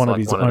that one of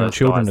his own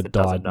children had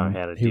died,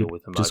 and he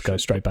would just go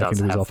straight back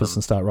into his office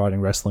and start writing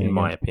wrestling in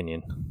again. my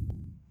opinion.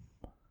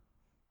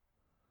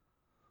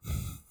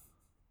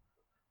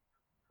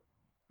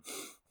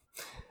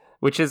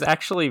 which is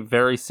actually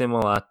very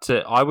similar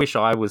to. I wish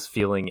I was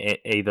feeling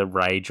either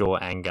rage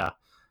or anger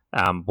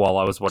while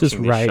I was watching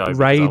just this show.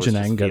 Rage and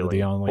anger are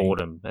the only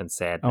boredom and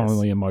sadness.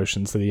 Only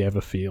emotions that he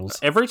ever feels.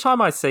 Every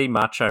time I see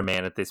Macho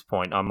Man at this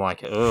point, I'm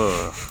like,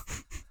 ugh.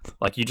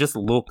 Like, he just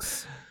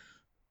looks.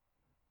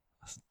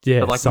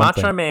 Yeah, but, like,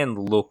 something. Macho Man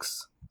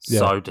looks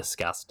so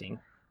disgusting.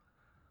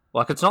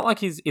 Like, it's not like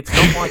his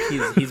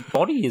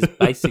body is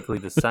basically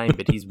the same,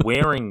 but he's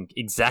wearing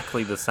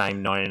exactly the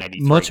same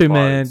 1983 Macho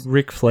clothes, Man,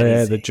 Ric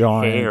Flair, the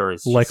Giant, hair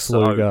is Lex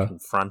so Luger.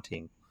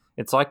 confronting.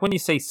 It's like when you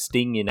see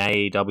Sting in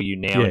AEW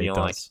now, and you're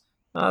like,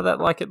 oh, that,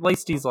 like, at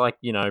least he's like,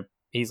 you know,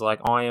 he's like,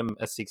 I am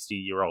a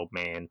 60-year-old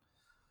man.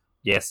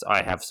 Yes,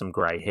 I have some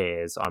grey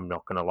hairs. I'm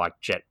not gonna like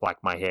jet black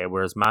my hair.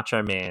 Whereas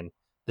Macho Man,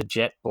 the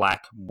jet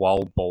black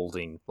while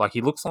balding, like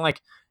he looks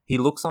like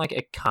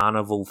a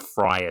carnival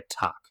friar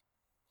tuck.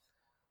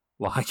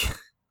 Like,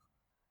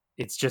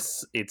 it's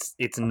just,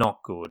 it's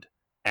not good.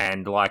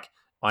 And, like,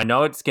 I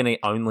know it's going to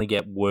only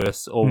get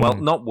worse, or, well,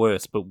 not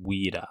worse, but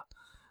weirder,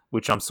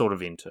 which I'm sort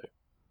of into.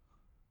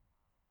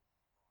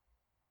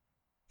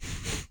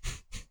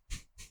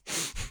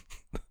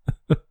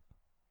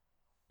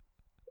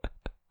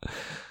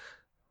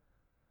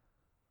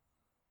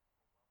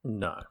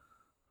 No.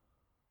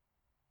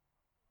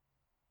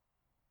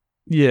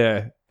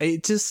 Yeah,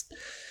 it just...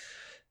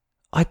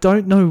 I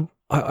don't know.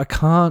 I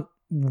can't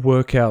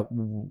work out.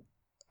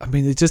 I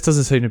mean, it just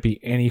doesn't seem to be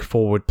any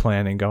forward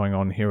planning going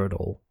on here at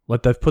all.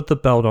 Like, they've put the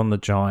belt on the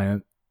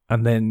Giant,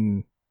 and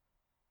then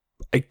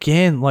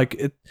again,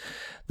 like,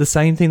 the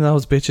same thing that I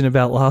was bitching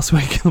about last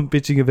week, I'm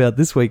bitching about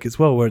this week as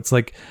well, where it's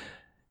like,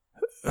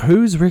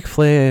 who's Ric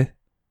Flair?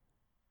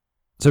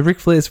 So Ric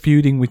Flair's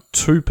feuding with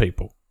two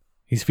people.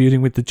 He's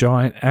feuding with the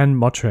Giant and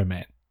Macho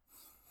Man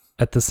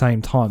at the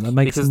same time. That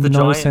makes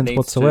no sense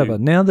whatsoever.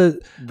 Now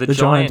that the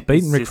Giant's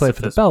beaten Ric Flair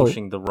for the belt,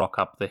 pushing the Rock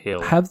up the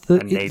hill,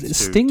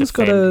 Sting's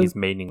got his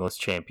meaningless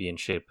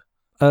championship.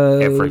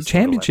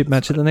 Championship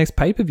match at the next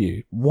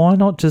pay-per-view. Why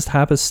not just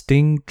have a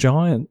Sting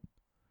Giant?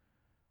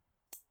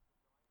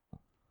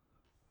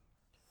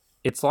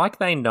 It's like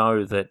they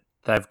know that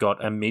they've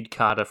got a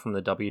mid-carder from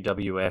the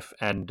WWF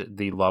and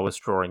the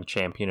lowest drawing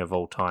champion of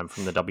all time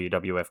from the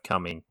WWF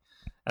coming.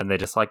 And they're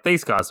just like,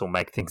 these guys will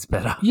make things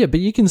better. Yeah,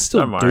 but you can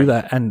still do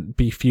that and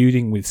be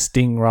feuding with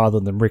Sting rather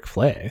than Ric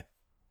Flair.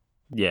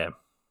 Yeah.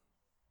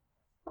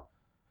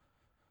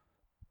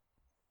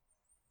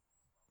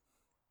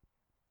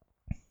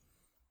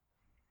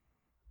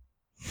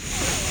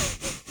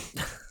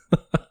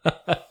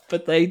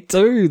 But they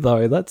do,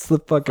 though. That's the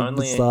fucking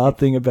bizarre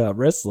thing about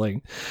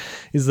wrestling,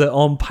 is that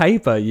on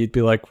paper you'd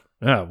be like,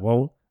 oh,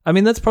 well... I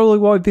mean, that's probably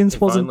why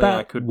Vince wasn't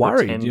that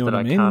worried. You know what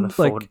I mean? I can't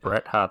afford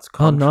Bret Hart's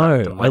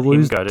contract. Oh no, I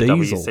lose him go to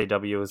Diesel.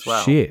 WCW as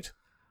well. Shit.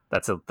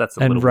 That's a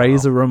and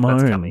Razor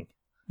Ramon.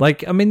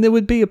 Like, I mean, there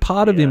would be a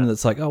part of him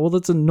that's like, oh well,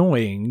 that's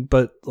annoying,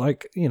 but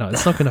like, you know,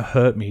 it's not going to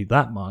hurt me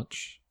that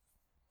much.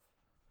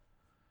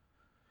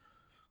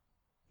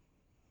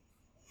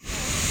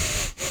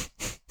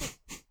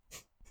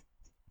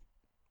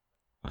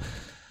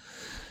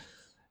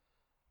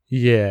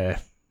 Yeah.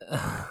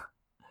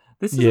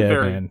 This is a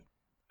very... man.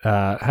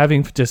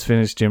 Having just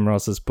finished Jim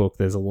Ross's book,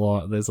 there's a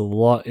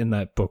lot in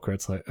that book where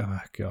it's like, oh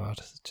god,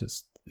 it's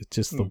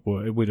just the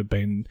word. It would have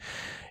been,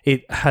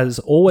 it has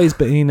always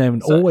been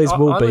and always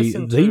will be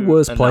the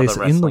worst place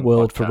in the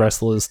world for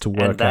wrestlers to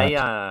work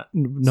at.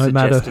 No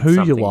matter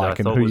who you like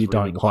and who you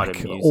don't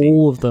like,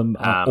 all of them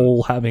are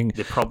all having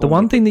the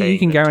one thing that you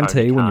can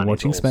guarantee when you're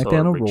watching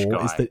SmackDown or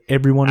Raw is that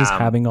everyone is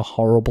having a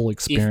horrible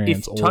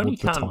experience all of the time.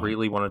 If Tony Khan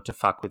really wanted to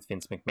fuck with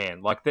Vince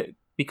McMahon, like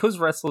because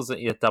wrestlers at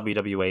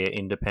WWE are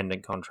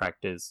independent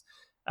contractors,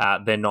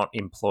 they're not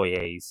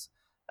employees.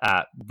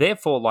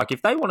 Therefore, like,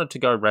 if they wanted to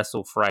go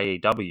wrestle for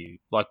AEW,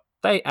 like,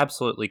 they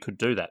absolutely could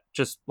do that.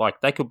 Just, like,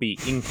 they could be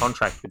in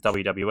contract with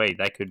WWE.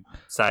 They could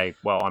say,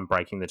 well, I'm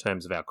breaking the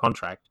terms of our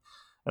contract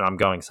and I'm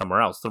going somewhere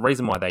else. The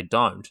reason why they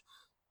don't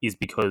is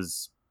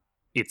because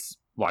it's,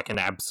 like, an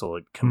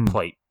absolute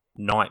complete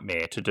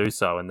nightmare to do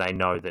so, and they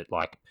know that,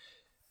 like,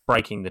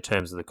 breaking the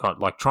terms of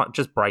the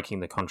just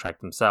breaking the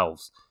contract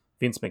themselves,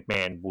 Vince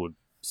McMahon would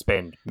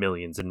spend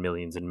millions and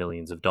millions and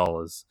millions of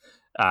dollars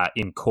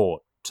in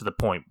court, to the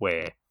point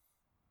where,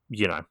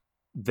 you know,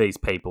 these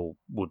people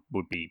would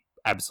be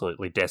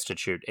absolutely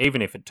destitute,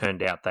 even if it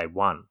turned out they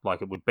won.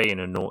 Like, it would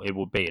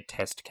be a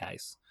test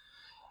case.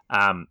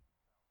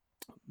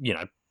 You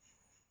know,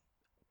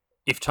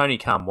 if Tony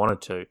Khan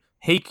wanted to,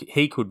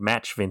 he could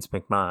match Vince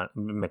McMahon,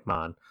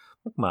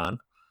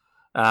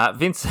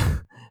 Vince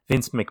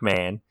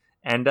McMahon,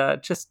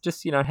 and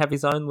just you know, have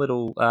his own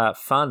little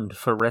fund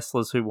for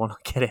wrestlers who want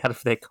to get out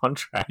of their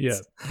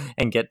contracts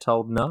and get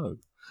told no,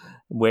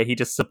 where he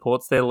just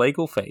supports their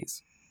legal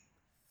fees.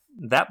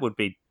 That would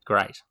be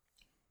great.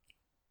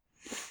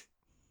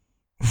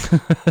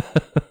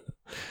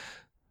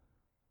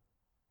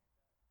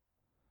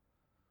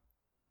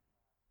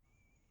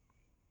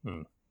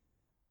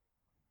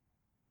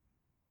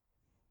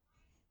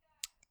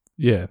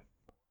 Yeah.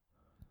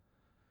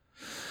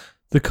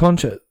 The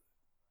contract.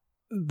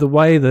 the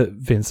way that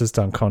Vince has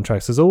done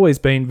contracts has always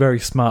been very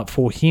smart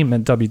for him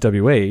and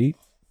WWE,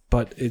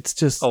 but it's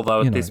just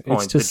although at this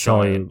point it's just the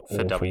giant so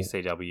for awful.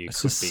 WCW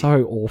It's could just be,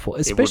 so awful, it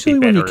would be especially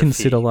when you better if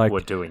consider he like were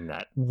doing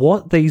that.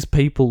 what these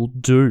people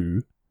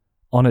do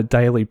on a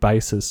daily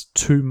basis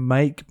to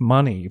make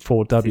money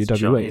for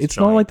WWE. It's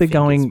not like they're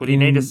going Would you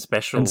need a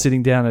special, and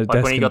sitting down at a like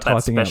when desk you and got that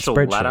typing out special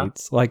spreadsheets. ladder?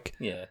 Like,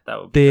 Yeah, that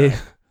would be they're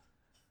great.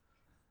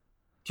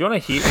 Do you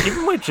want to hear,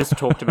 given we just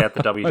talked about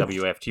the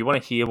WWF, do you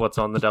want to hear what's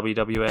on the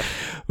WWF?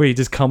 where he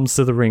just comes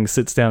to the ring,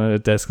 sits down at a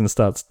desk and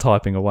starts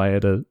typing away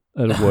at a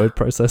word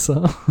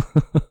processor.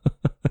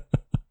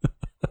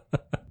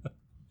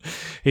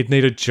 He'd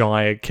need a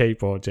giant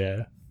keyboard,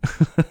 yeah.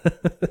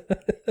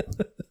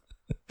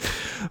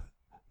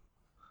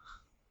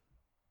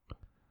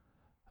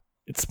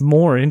 It's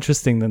more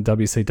interesting than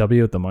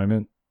WCW at the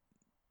moment,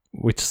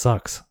 which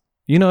sucks.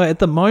 You know, at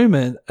the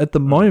moment,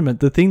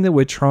 the thing that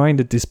we're trying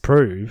to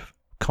disprove,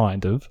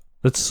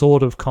 that's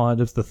sort of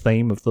the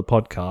theme of the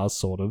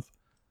podcast,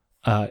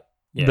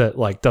 that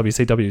like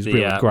WCW is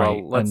really great.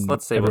 Well,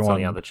 let's see what's on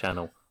the other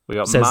channel. We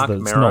got says Mark that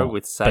it's Merrow not,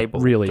 with Sable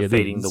but really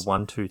defeating it is. the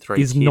 1-2-3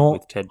 is kid not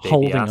with Ted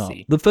holding up.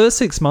 DiBiase. The first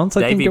 6 months,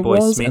 I think Davey it Boy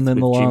was, Smith and then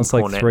the with Jim last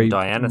like Cornette 3 and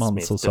Diana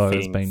months Smith or so has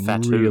defeating been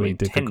Fatu really in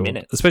 10 difficult.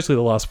 minutes. Especially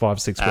the last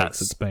 5-6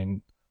 weeks, it's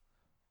been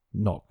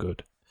not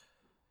good.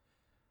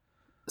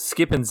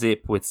 Skip and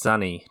Zip with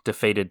Sunny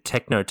defeated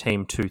Techno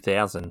Team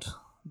 2000.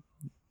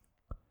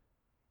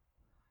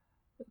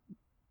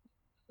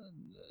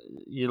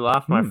 You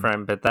laugh, my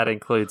friend, but that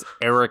includes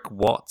Eric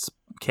Watts,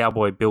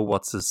 Cowboy Bill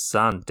Watts'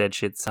 son, dead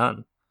shit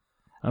son.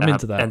 I'm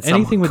into that. And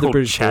Anything with the called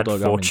British Chad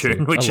Bulldog, Fortune, I'm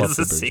into. which I love is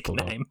the a British sick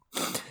Bulldog. name.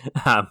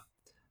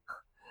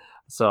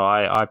 So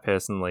I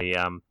personally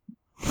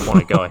want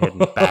to go ahead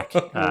and back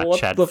what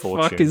Chad the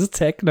Fortune. fuck is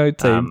Techno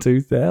Team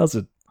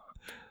 2000?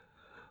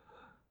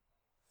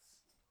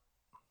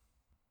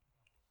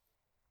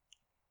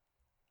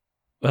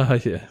 Oh,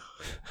 yeah.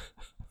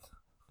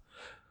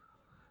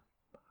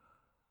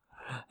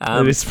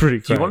 It is pretty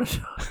great. Do you want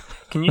to,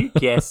 can you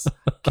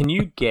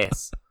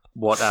guess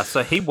what...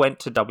 so he went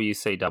to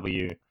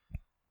WCW...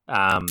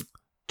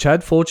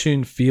 Chad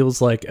Fortune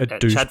feels like a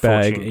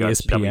douchebag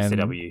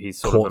ESPN He's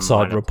sort of a courtside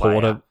minor reporter.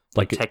 player.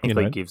 Like,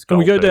 technically gives and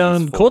we go gold, but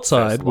down his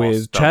courtside first with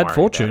loss, don't Chad worry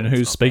Fortune, about it, who's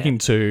it's not speaking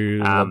bad.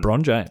 to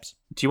LeBron James.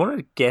 Do you want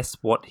to guess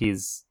what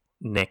his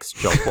next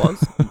job was?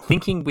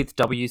 Thinking with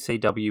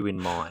WCW in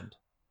mind.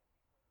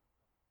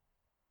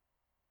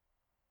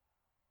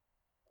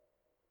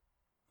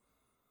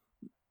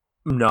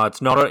 No,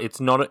 it's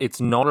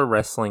not a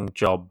wrestling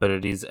job, but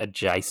it is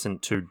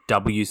adjacent to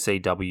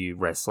WCW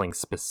wrestling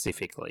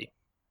specifically.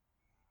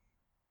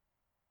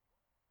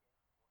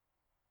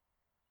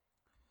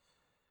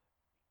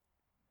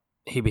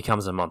 He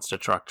becomes a monster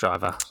truck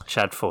driver.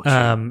 Chad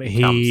Fortune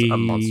becomes a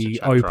monster he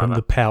truck opened driver.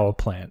 the power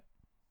plant.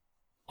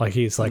 Like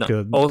he's like the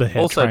head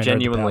also trainer at the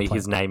genuinely power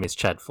his plant. name is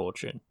Chad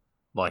Fortune.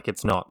 Like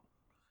it's not.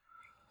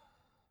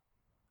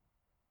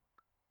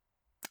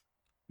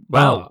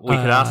 Well, we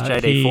could ask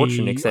JD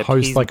Fortune, except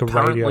hosts he's like a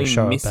radio currently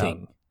show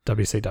missing. about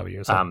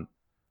WCW or something.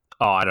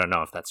 I don't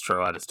know if that's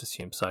true. I just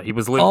assume so. He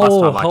was last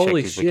time I checked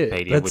his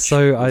Wikipedia, That's which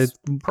so was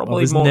I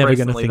probably was more never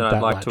going to recently think than that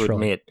I'd like to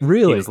laterally. admit.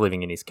 Really? He was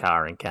living in his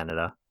car in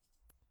Canada.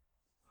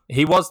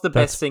 He was the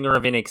best singer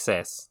of In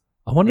Excess.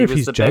 I wonder if was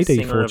he's the best JD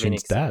singer of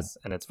Fortune's dad. INXS,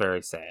 and it's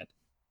very sad.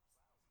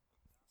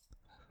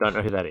 Don't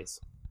know who that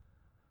is.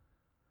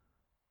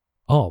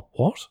 Oh,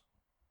 what?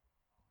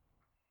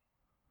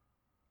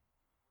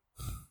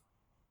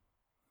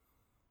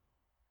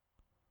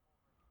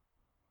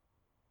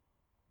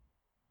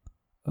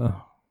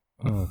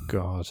 Oh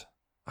God.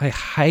 I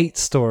hate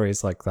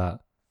stories like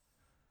that.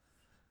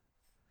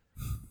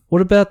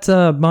 What about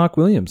Mark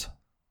Williams?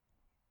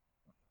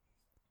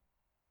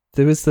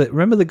 There was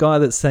remember the guy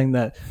that sang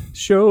that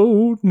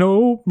 "Show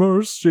no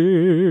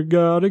mercy,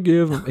 gotta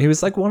give 'em." He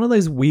was like one of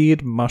those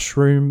weird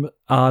mushroom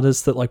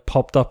artists that like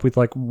popped up with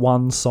like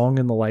one song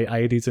in the late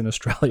 80s in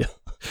Australia.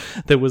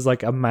 There was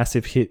like a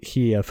massive hit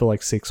here for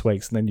like 6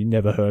 weeks, and then you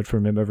never heard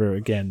from him ever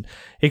again.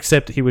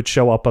 Except he would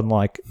show up on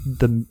like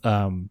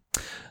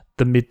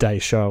the midday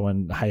show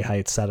and Hey Hey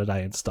It's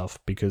Saturday and stuff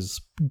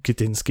because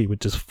Gudinski would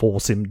just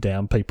force him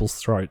down people's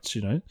throats,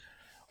 you know.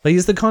 Like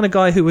he's the kind of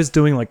guy who was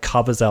doing like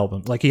covers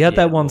albums. Like he had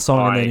that one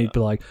song and then he'd be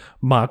like,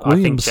 Mark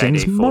Williams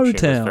sings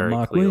Motown,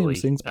 Mark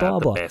Williams sings blah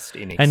blah.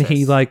 And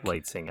he like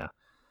lead singer.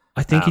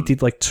 I think he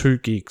did like 2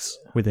 gigs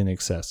with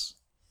INXS.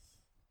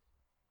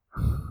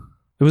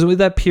 It was with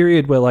that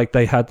period where like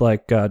they had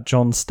like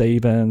John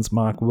Stevens,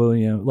 Mark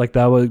Williams, like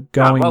they were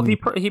going. Well, they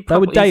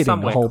were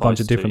dating a whole bunch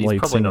of different lead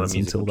probably not a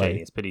singers musical until they.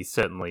 genius, but he's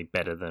certainly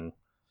better than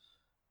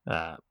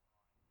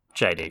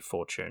JD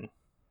Fortune.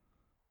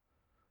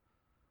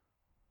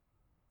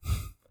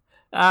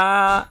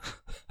 I'm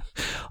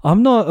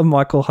not a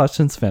Michael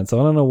Hutchins fan, so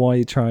I don't know why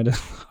you're trying to.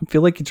 I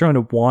feel like you're trying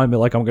to whine me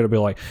like I'm going to be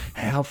like,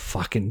 how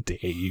fucking dare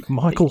you?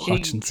 Michael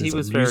Hutchins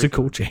is a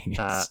musical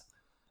genius.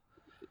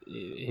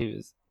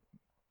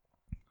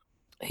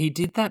 He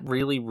did that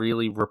really,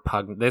 really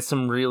repugnant. There's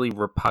some really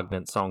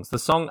repugnant songs. The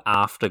song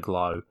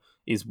Afterglow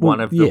is one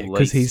of the least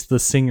because he's the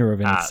singer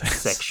of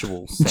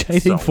sexual sex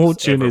JD songs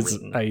Fortune ever is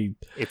written.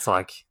 It's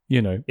like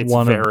it's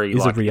one very,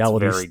 is a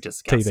reality very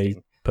disgusting.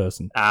 TV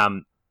person.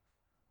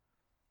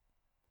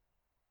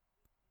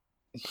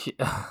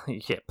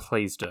 Yeah,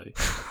 please do.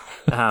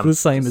 The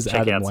same as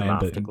check Adam out some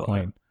Lambert in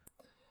Afterglow.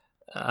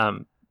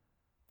 Queen.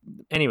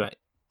 Anyway.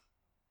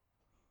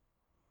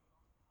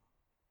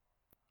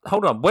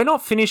 Hold on, we're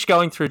not finished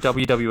going through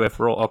WWF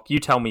Raw. Oh, you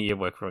tell me you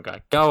work for a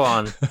guy. Go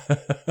on.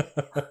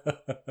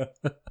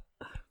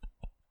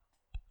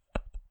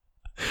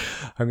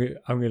 I'm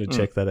going to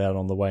check that out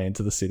on the way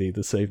into the city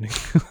this evening.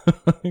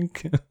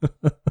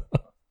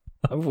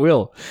 I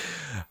will.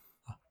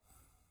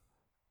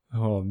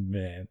 Oh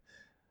man,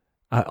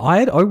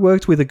 I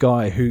worked with a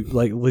guy who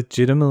like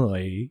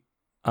legitimately,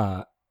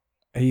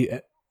 he.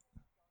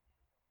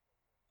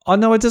 Oh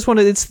no! I just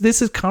wanted.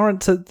 This is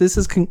concurrent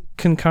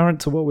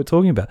to what we're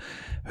talking about.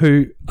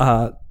 Who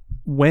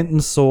went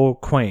and saw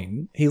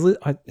Queen? He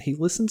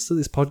listens to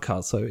this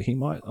podcast, so he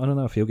might. I don't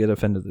know if he'll get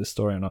offended at this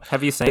story or not.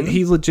 Have you seen?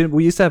 He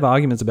we used to have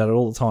arguments about it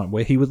all the time,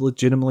 where he would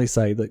legitimately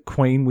say that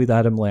Queen with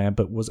Adam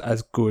Lambert was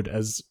as good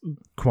as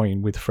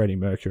Queen with Freddie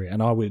Mercury,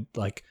 and I would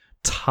like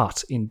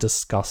tut in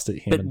disgust at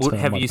him. But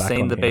have you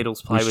seen the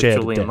Beatles play with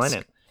Julian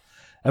Lennon?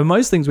 And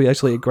most things we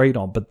actually agreed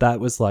on, but that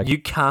was like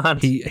you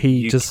can't.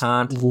 He just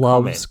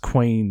loves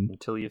Queen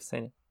until you've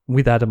seen it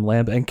with Adam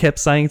Lambert, and kept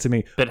saying to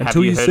me, "But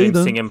until have you heard him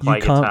them, sing and play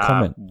you can't guitar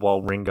comment."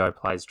 While Ringo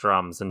plays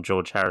drums and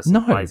George Harrison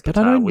No, plays but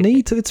guitar? I don't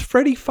need to. It's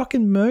Freddie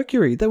fucking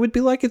Mercury. That would be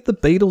like if the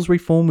Beatles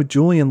reformed with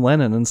Julian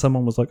Lennon, and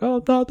someone was like,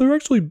 "Oh no, they're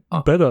actually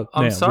better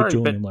now with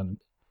Julian Lennon."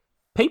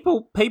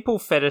 People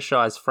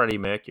fetishize Freddie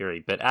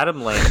Mercury, but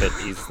Adam Lambert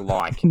is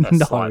like a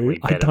slightly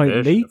better I don't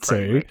version need of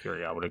Freddie to.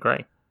 Mercury. I would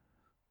agree.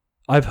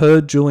 I've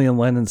heard Julian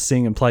Lennon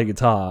sing and play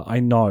guitar. I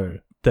know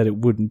that it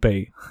wouldn't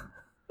be.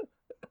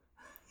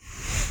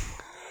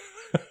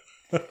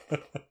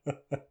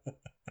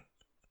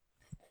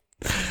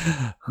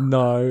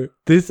 No,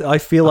 I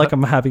feel like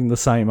I'm having the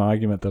same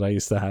argument that I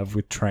used to have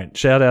with Trent.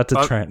 Shout out to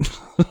Trent.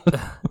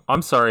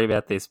 I'm sorry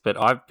about this,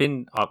 but I've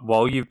been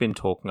while you've been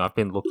talking, I've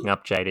been looking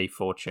up JD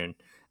Fortune.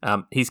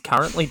 He's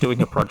currently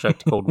doing a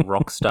project called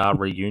Rockstar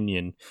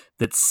Reunion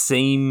that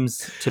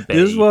seems to be.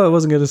 This is why I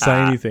wasn't going to say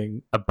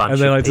anything, a bunch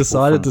and then of I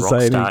decided to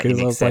say anything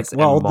because I was like,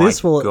 "Well,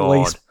 this will at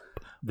least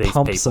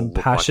pump some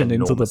passion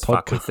into the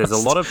podcast." There's a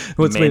lot of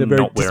what's men been a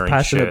very not wearing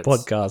dispassionate shirts.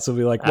 podcast. We'll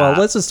be like, "Well,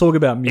 let's just talk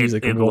about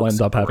music," and we'll end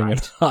up having an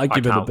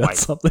argument about wait.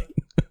 something.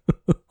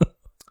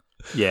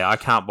 Yeah, I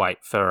can't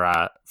wait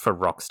for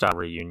Rockstar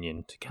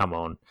Reunion to come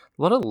on.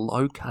 A lot of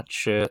low cut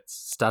shirts,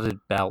 studded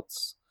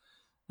belts.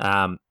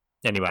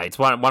 Anyway, it's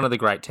one of the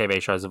great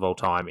TV shows of all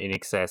time. In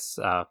Excess.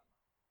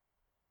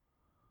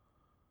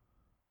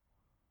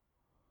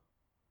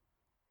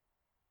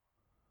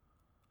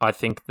 I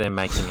think they're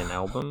making an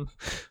album.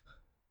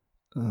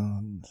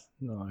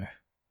 No.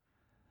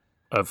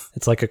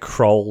 It's like a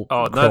Kroll.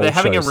 Oh no, they're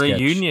having a sketch.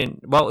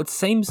 reunion. Well, it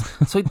seems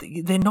so.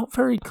 They're not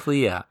very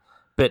clear.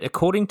 But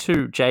according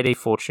to JD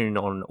Fortune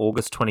on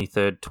August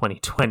 23rd,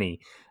 2020,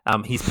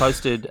 he's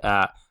posted.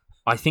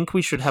 I think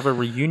we should have a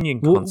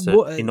reunion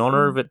concert in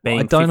honor of it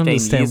being 15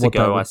 years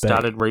ago. I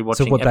started rewatching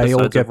so what, episodes they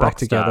all get of back Rockstar.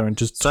 together and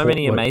just so talk,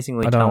 many like,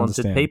 amazingly I don't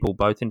talented understand. people.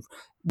 Both in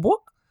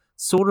what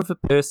sort of a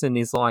person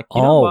is like?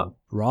 You know what?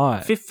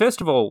 Right. First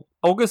of all,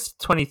 August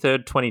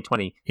 23rd,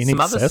 2020. In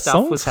some other Excess stuff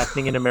songs? was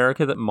happening in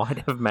America that might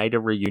have made a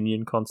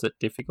reunion concert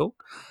difficult.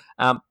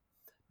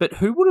 But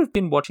who would have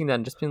been watching that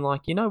and just been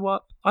like, you know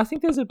what? I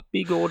think there's a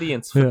big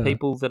audience for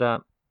people that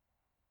are.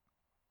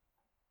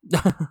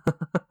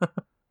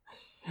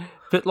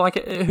 But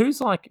like, who's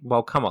like?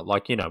 Well, come on,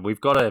 like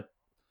we've got to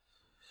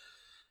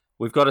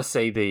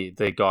see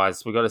the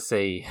guys. We've got to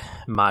see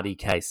Marty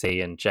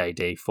Casey and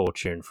JD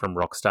Fortune from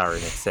Rockstar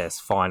in Excess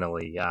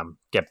finally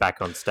get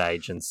back on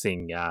stage and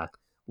sing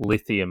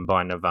 "Lithium"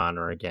 by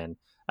Nirvana again.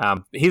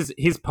 His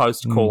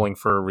post calling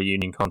for a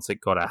reunion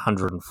concert got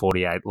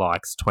 148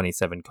 likes,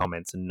 27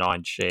 comments, and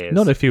 9 shares.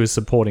 Not if he was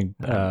supporting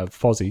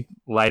Fozzy.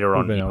 Later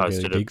on, he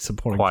posted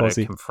quite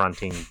Fozzy. a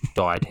confronting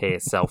dyed hair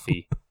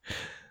selfie.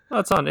 Oh,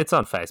 it's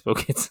on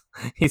Facebook.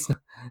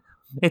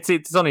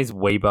 It's on his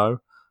Weibo.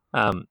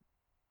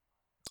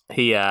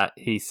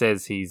 He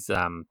says he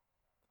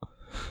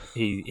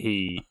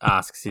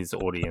asks his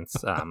audience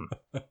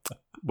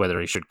whether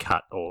he should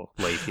cut or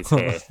leave his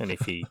hair, and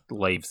if he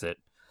leaves it,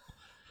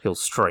 he'll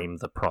stream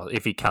the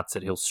if he cuts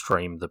it, he'll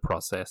stream the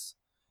process.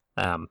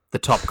 The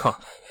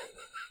top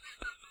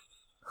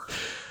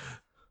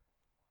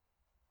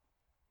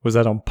Was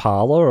that on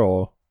Parler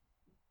or?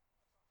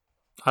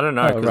 I don't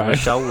know, because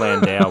Michelle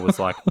Landau was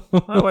like,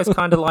 I always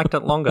kind of liked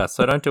it longer,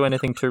 so don't do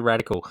anything too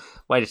radical.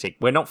 Wait a sec,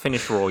 we're not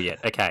finished Raw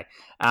yet. Okay.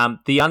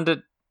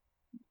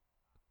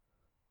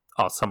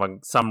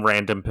 Some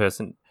random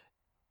person.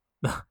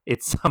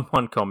 It's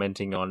someone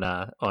commenting on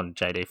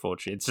JD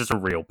Fortune. It's just a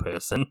real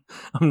person.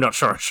 I'm not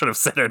sure I should have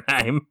said her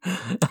name.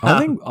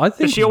 I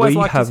think she always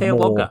liked his hair more...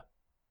 longer.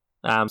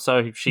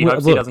 So she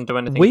hopes he doesn't do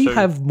anything We too...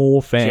 have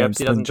more fans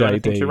than too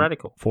JD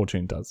radical.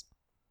 Fortune does.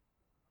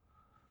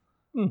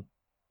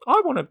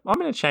 I'm going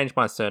to change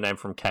my surname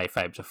from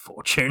Kayfabe to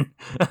Fortune.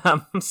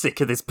 I'm sick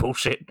of this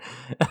bullshit.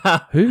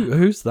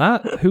 Who's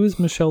that? Who is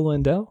Michelle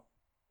Landau?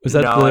 Was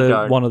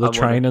that one of the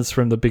trainers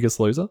from The Biggest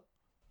Loser?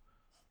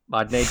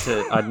 I'd need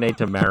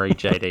to marry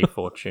JD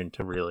Fortune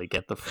to really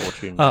get the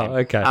Fortune name. Oh,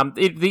 okay.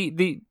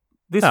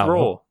 Raw.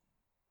 Well,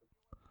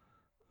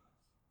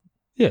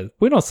 yeah,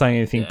 we're not saying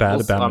anything bad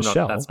about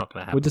Michelle. That's not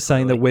going to happen. We're just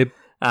saying that we're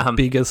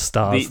bigger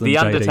stars than The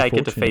JD Undertaker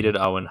Fortune. defeated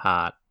Owen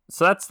Hart.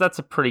 So that's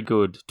a pretty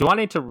good. Do I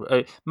need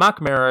to? Mark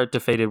Mero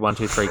defeated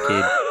 123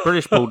 Kid.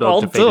 British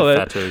Bulldog defeated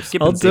Fatu.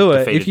 Skip and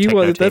Zip defeated if you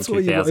want. Techno That's Team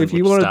what you 2000, if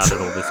you which want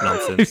started all this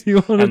nonsense. If you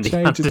want And to The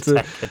change it to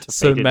Undertaker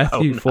Sir defeated Matthew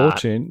Owen Hart.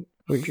 Fortune,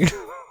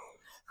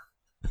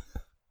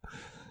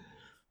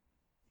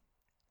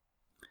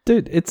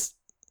 dude, it's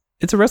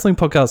a wrestling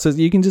podcast, so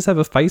you can just have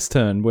a face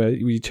turn where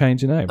you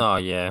change your name. Oh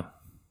yeah.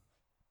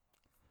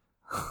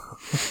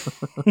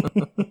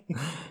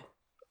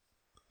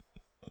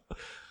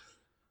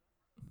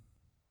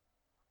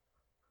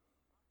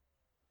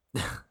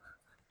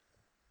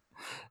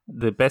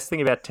 The best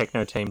thing about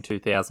Techno Team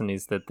 2000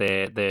 is that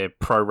their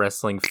pro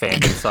wrestling fan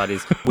inside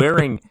is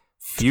wearing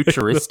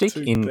futuristic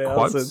in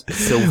quotes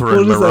silver What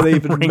and does that maroon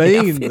even ring mean?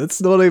 outfits.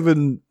 It's not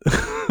even.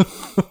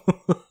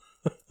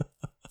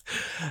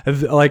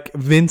 Like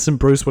Vince and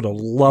Bruce would have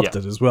loved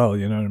it as well.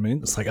 You know what I mean?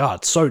 It's like,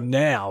 it's so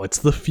now. It's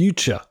the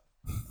future.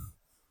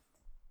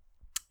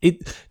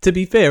 To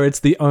be fair, it's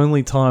the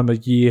only time a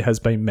year has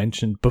been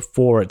mentioned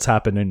before it's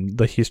happened in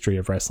the history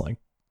of wrestling.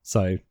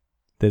 So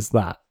there's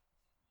that.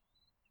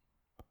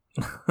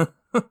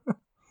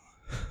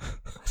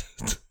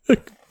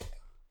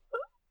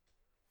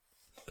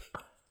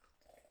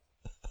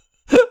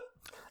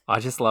 I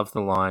just love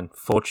the line,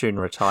 Fortune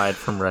retired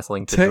from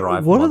wrestling to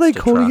drive What are they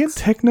monster calling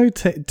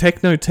trucks. it?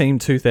 Techno Team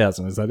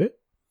 2000, is that it?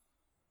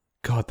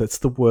 God, that's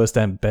the worst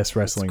and best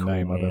wrestling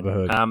name I've ever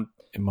heard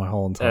in my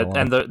whole entire life.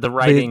 And the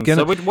ratings.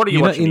 So what are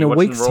you watching? In a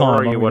week's Raw, time, or are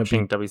I'm you going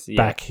watching to be WC?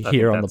 back Yeah,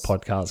 here on the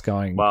podcast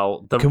going,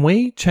 well, can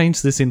we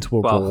change this into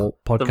a Raw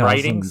podcast? The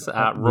ratings,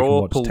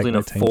 Raw pulled in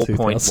a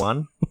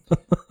 4.1.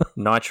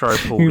 Nitro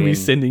pulled in... You'll be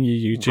sending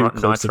you YouTube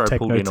clips of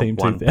Techno Team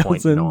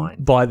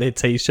 2000 buy their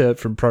t-shirt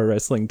from Pro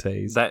Wrestling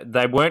Tees.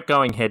 They weren't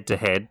going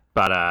head-to-head,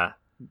 but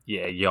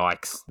yeah,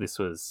 yikes. This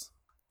was...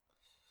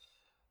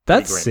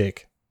 That's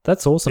sick.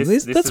 That's awesome.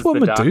 That's what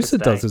Medusa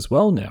does as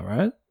well now,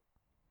 right?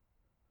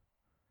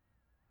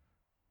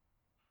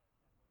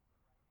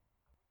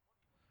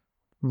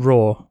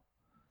 Raw.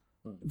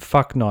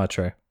 Fuck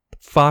Nitro.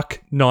 Fuck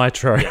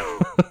Nitro.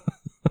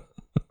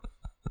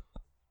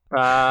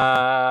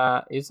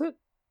 Is it?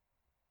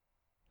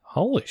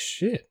 Holy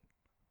shit.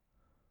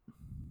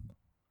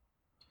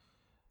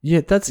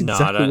 Yeah, that's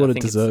exactly what it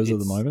deserves at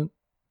the moment.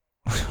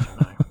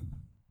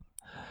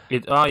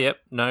 Yep.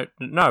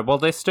 No. Well,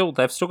 they've still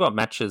got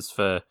matches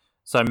for...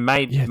 So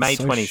May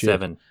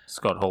 27,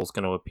 Scott Hall's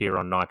going to appear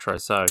on Nitro.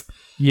 So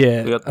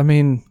yeah, I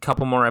mean, a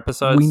couple more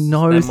episodes. We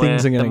know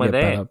things are going to get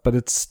better, but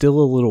it's still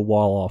a little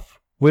while off.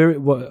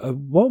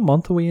 What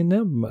month are we in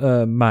now?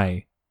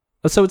 May.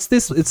 So it's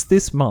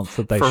this month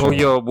that they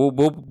show.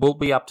 We'll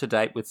be up to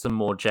date with some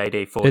more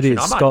JD Fortune. It is.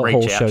 I might Scott reach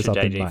Hall out shows to up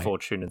in JD May.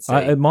 Fortune and see.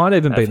 It might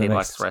even be the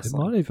next. It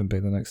might even be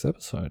the next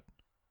episode.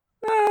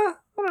 I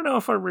don't know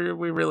if we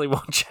really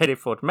want JD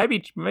Fortune.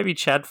 Maybe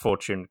Chad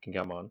Fortune can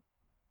come on.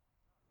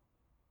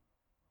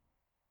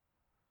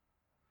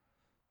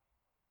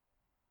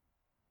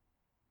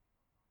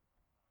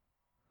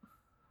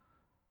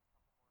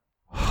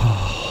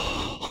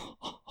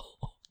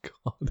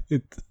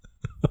 God.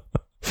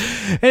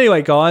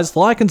 Anyway, guys,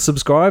 like and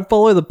subscribe.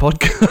 Follow the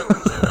podcast.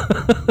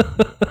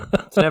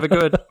 It's never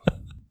good.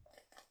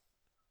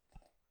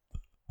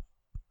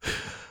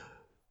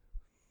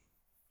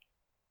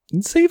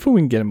 And see if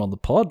we can get him on the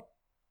pod.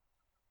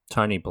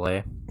 Tony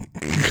Blair.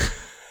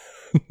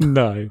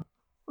 No.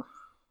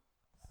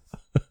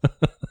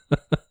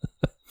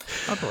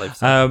 I believe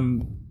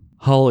so.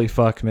 Holy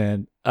fuck,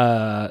 man.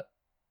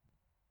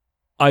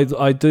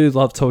 I do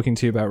love talking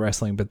to you about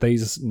wrestling, but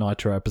these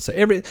Nitro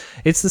episodes,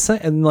 it's the same.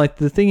 And like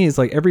the thing is,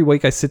 like every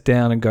week I sit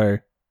down and go,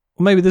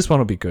 well, maybe this one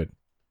will be good,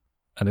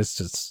 and it's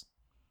just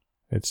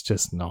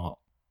not.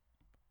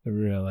 It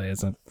really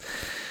isn't.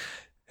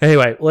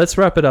 Anyway, let's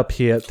wrap it up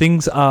here.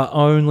 Things are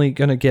only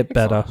going to get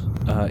better,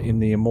 in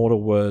the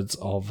immortal words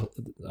of,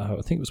 I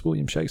think it was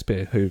William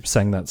Shakespeare who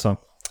sang that song.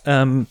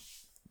 It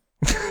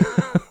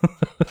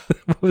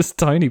was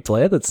Tony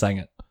Blair that sang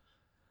it.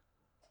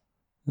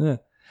 Yeah.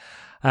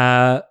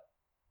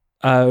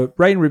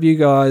 Rate and review,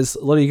 guys.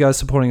 A lot of you guys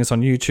supporting us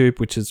on YouTube,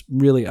 which is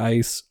really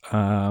ace.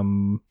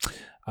 Tell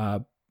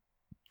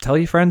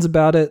your friends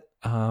about it.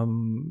 Give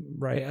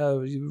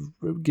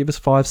us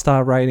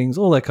 5-star ratings,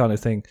 all that kind of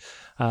thing.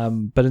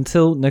 But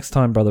until next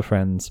time, brother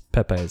friends,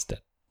 Pepe is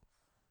dead.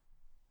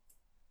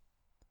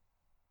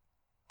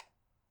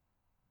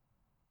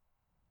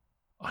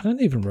 I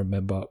don't even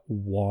remember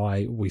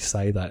why we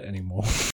say that anymore.